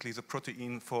basically the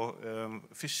protein for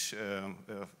fish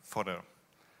fodder.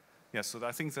 Yes, so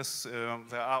I think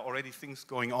there are already things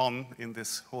going on in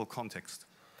this whole context.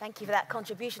 Thank you for that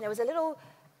contribution. There was a little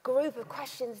group of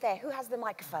questions there. Who has the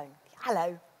microphone?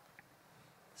 Hello.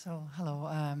 So, hello,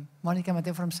 Monica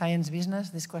Mateo from Science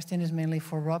Business. This question is mainly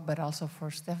for Rob, but also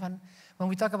for Stefan. When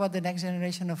we talk about the next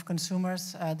generation of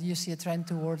consumers, do you see a trend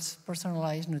towards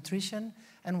personalized nutrition?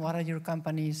 And what are your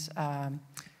companies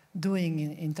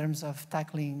doing in terms of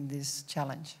tackling this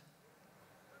challenge?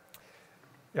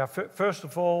 Yeah, first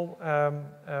of all,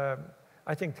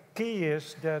 I think the key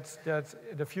is that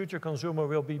the future consumer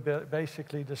will be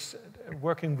basically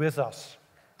working with us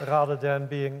rather than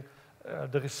being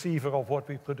the receiver of what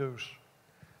we produce.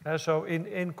 So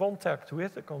in contact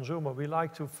with the consumer, we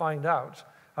like to find out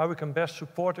how we can best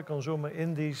support the consumer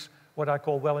in these, what I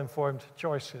call well-informed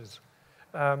choices.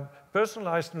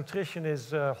 Personalized nutrition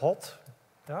is hot.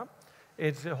 Yeah?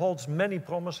 It holds many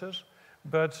promises,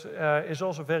 but is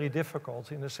also very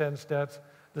difficult in the sense that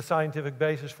the scientific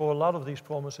basis for a lot of these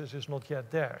promises is not yet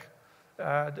there.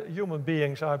 The human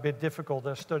beings are a bit difficult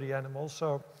as study animals,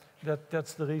 so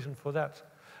that's the reason for that.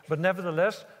 But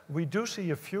nevertheless, we do see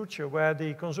a future where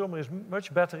the consumer is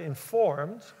much better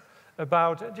informed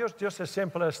about just as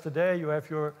simple as today, you have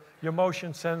your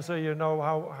motion sensor, you know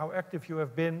how active you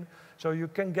have been. So you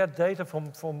can get data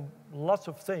from lots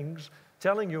of things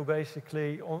telling you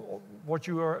basically on what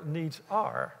your needs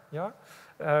are. Yeah?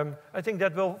 I think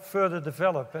that will further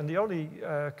develop. And the only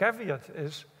caveat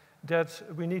is that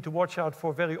we need to watch out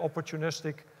for very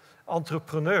opportunistic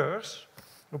entrepreneurs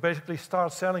who basically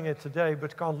start selling it today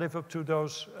but can't live up to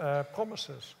those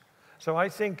promises. So I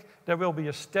think there will be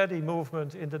a steady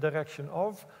movement in the direction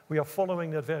of. We are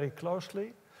following that very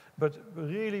closely, but we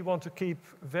really want to keep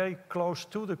very close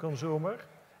to the consumer.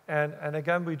 And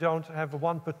again, we don't have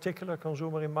one particular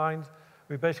consumer in mind.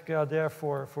 We basically are there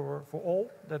for all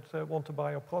that want to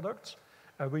buy our products.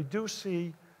 We do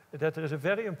see that there is a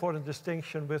very important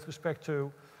distinction with respect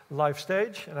to life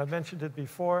stage, and I mentioned it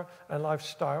before, and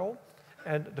lifestyle.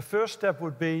 And the first step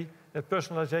would be that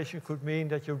personalization could mean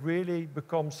that you really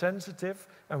become sensitive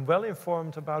and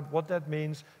well-informed about what that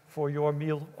means for your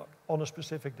meal on a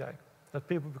specific day. That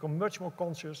people become much more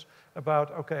conscious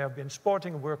about, okay, I've been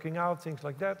sporting, working out, things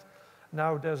like that.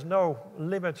 Now there's no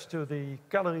limit to the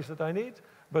calories that I need,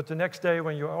 but the next day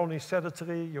when you're only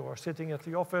sedentary, you're sitting at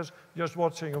the office, just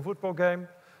watching a football game,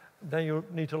 then you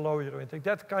need to lower your intake.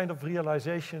 That kind of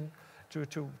realization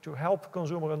to help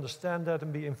consumer understand that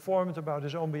and be informed about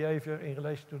his own behavior in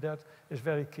relation to that is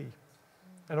very key.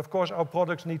 And of course, our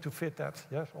products need to fit that,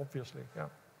 yes, obviously, yeah.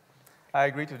 I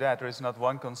agree to that. There is not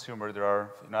one consumer. There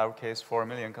are, in our case, 4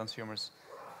 million consumers.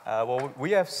 What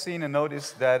we have seen and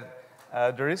noticed that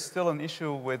there is still an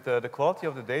issue with the quality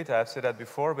of the data. I've said that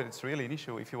before, but it's really an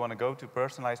issue. If you want to go to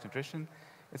personalized nutrition,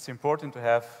 it's important to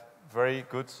have very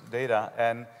good data.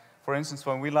 And for instance,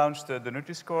 when we launched the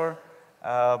Nutri-Score,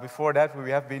 before that,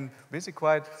 we have been busy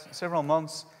quite several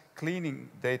months cleaning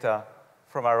data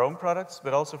from our own products,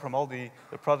 but also from all the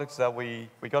products that we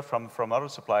got from other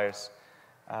suppliers.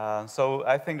 So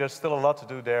I think there's still a lot to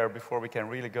do there before we can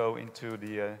really go into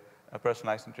the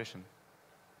personalized nutrition.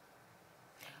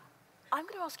 I'm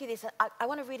going to ask you this. I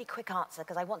want a really quick answer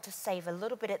because I want to save a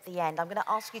little bit at the end. I'm going to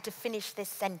ask you to finish this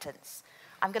sentence.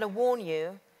 I'm going to warn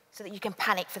you so that you can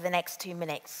panic for the next 2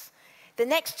 minutes. The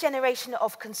next generation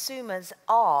of consumers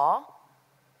are,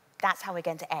 that's how we're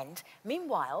going to end.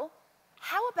 Meanwhile,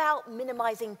 how about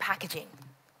minimizing packaging?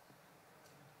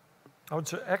 Oh,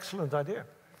 it's an excellent idea.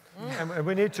 And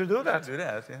we need to do that. Do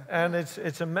that, yeah. And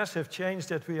it's a massive change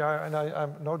that we are, and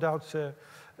I'm no doubt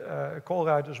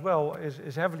Colruyt as well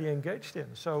is heavily engaged in.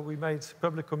 So we made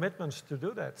public commitments to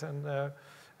do that. And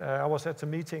I was at a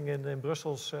meeting in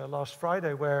Brussels last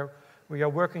Friday where we are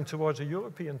working towards a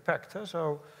European pact.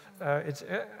 So it's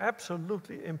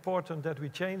absolutely important that we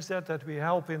change that we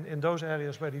help in those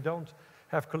areas where we don't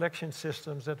have collection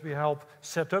systems, that we help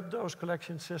set up those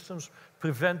collection systems,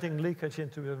 preventing leakage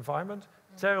into the environment.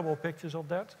 Terrible pictures of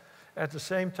that. At the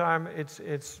same time,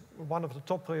 it's one of the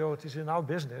top priorities in our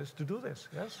business to do this,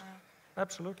 yes?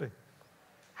 Absolutely.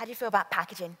 How do you feel about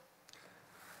packaging?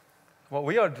 What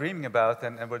we are dreaming about,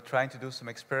 and we're trying to do some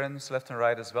experiments left and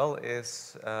right as well,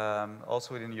 is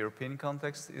also within the European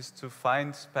context, is to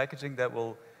find packaging that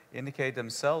will indicate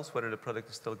themselves whether the product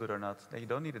is still good or not. Then you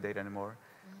don't need the data anymore.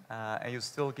 And you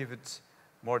still give it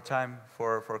more time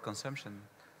for consumption.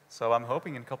 So I'm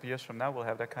hoping in a couple of years from now we'll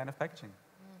have that kind of packaging.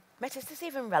 Mette, is this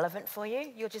even relevant for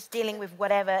you? You're just dealing with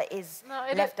whatever is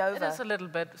left over. It is a little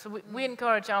bit. So we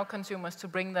encourage our consumers to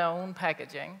bring their own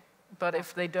packaging, but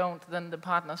if they don't, then the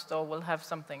partner store will have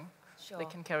something they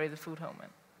can carry the food home in.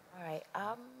 All right.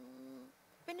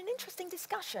 Been an interesting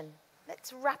discussion.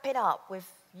 Let's wrap it up with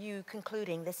you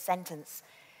concluding this sentence.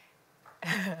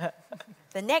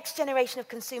 The next generation of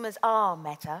consumers are,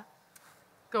 Mette,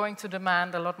 going to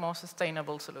demand a lot more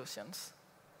sustainable solutions.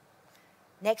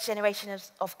 Next generation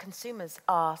of consumers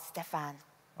are, Stefan,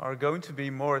 are going to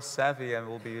be more savvy and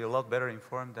will be a lot better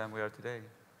informed than we are today.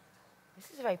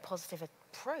 This is a very positive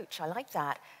approach. I like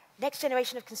that. Next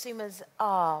generation of consumers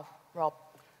are, Rob.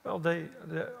 Well,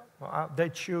 they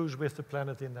choose with the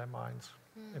planet in their minds,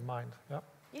 in mind. Yeah.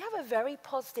 You have a very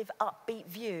positive, upbeat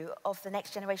view of the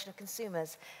next generation of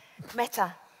consumers.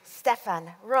 Mette,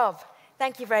 Stefan, Rob,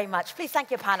 thank you very much. Please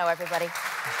thank your panel, everybody.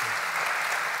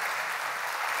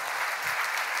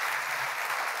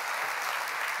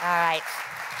 All right.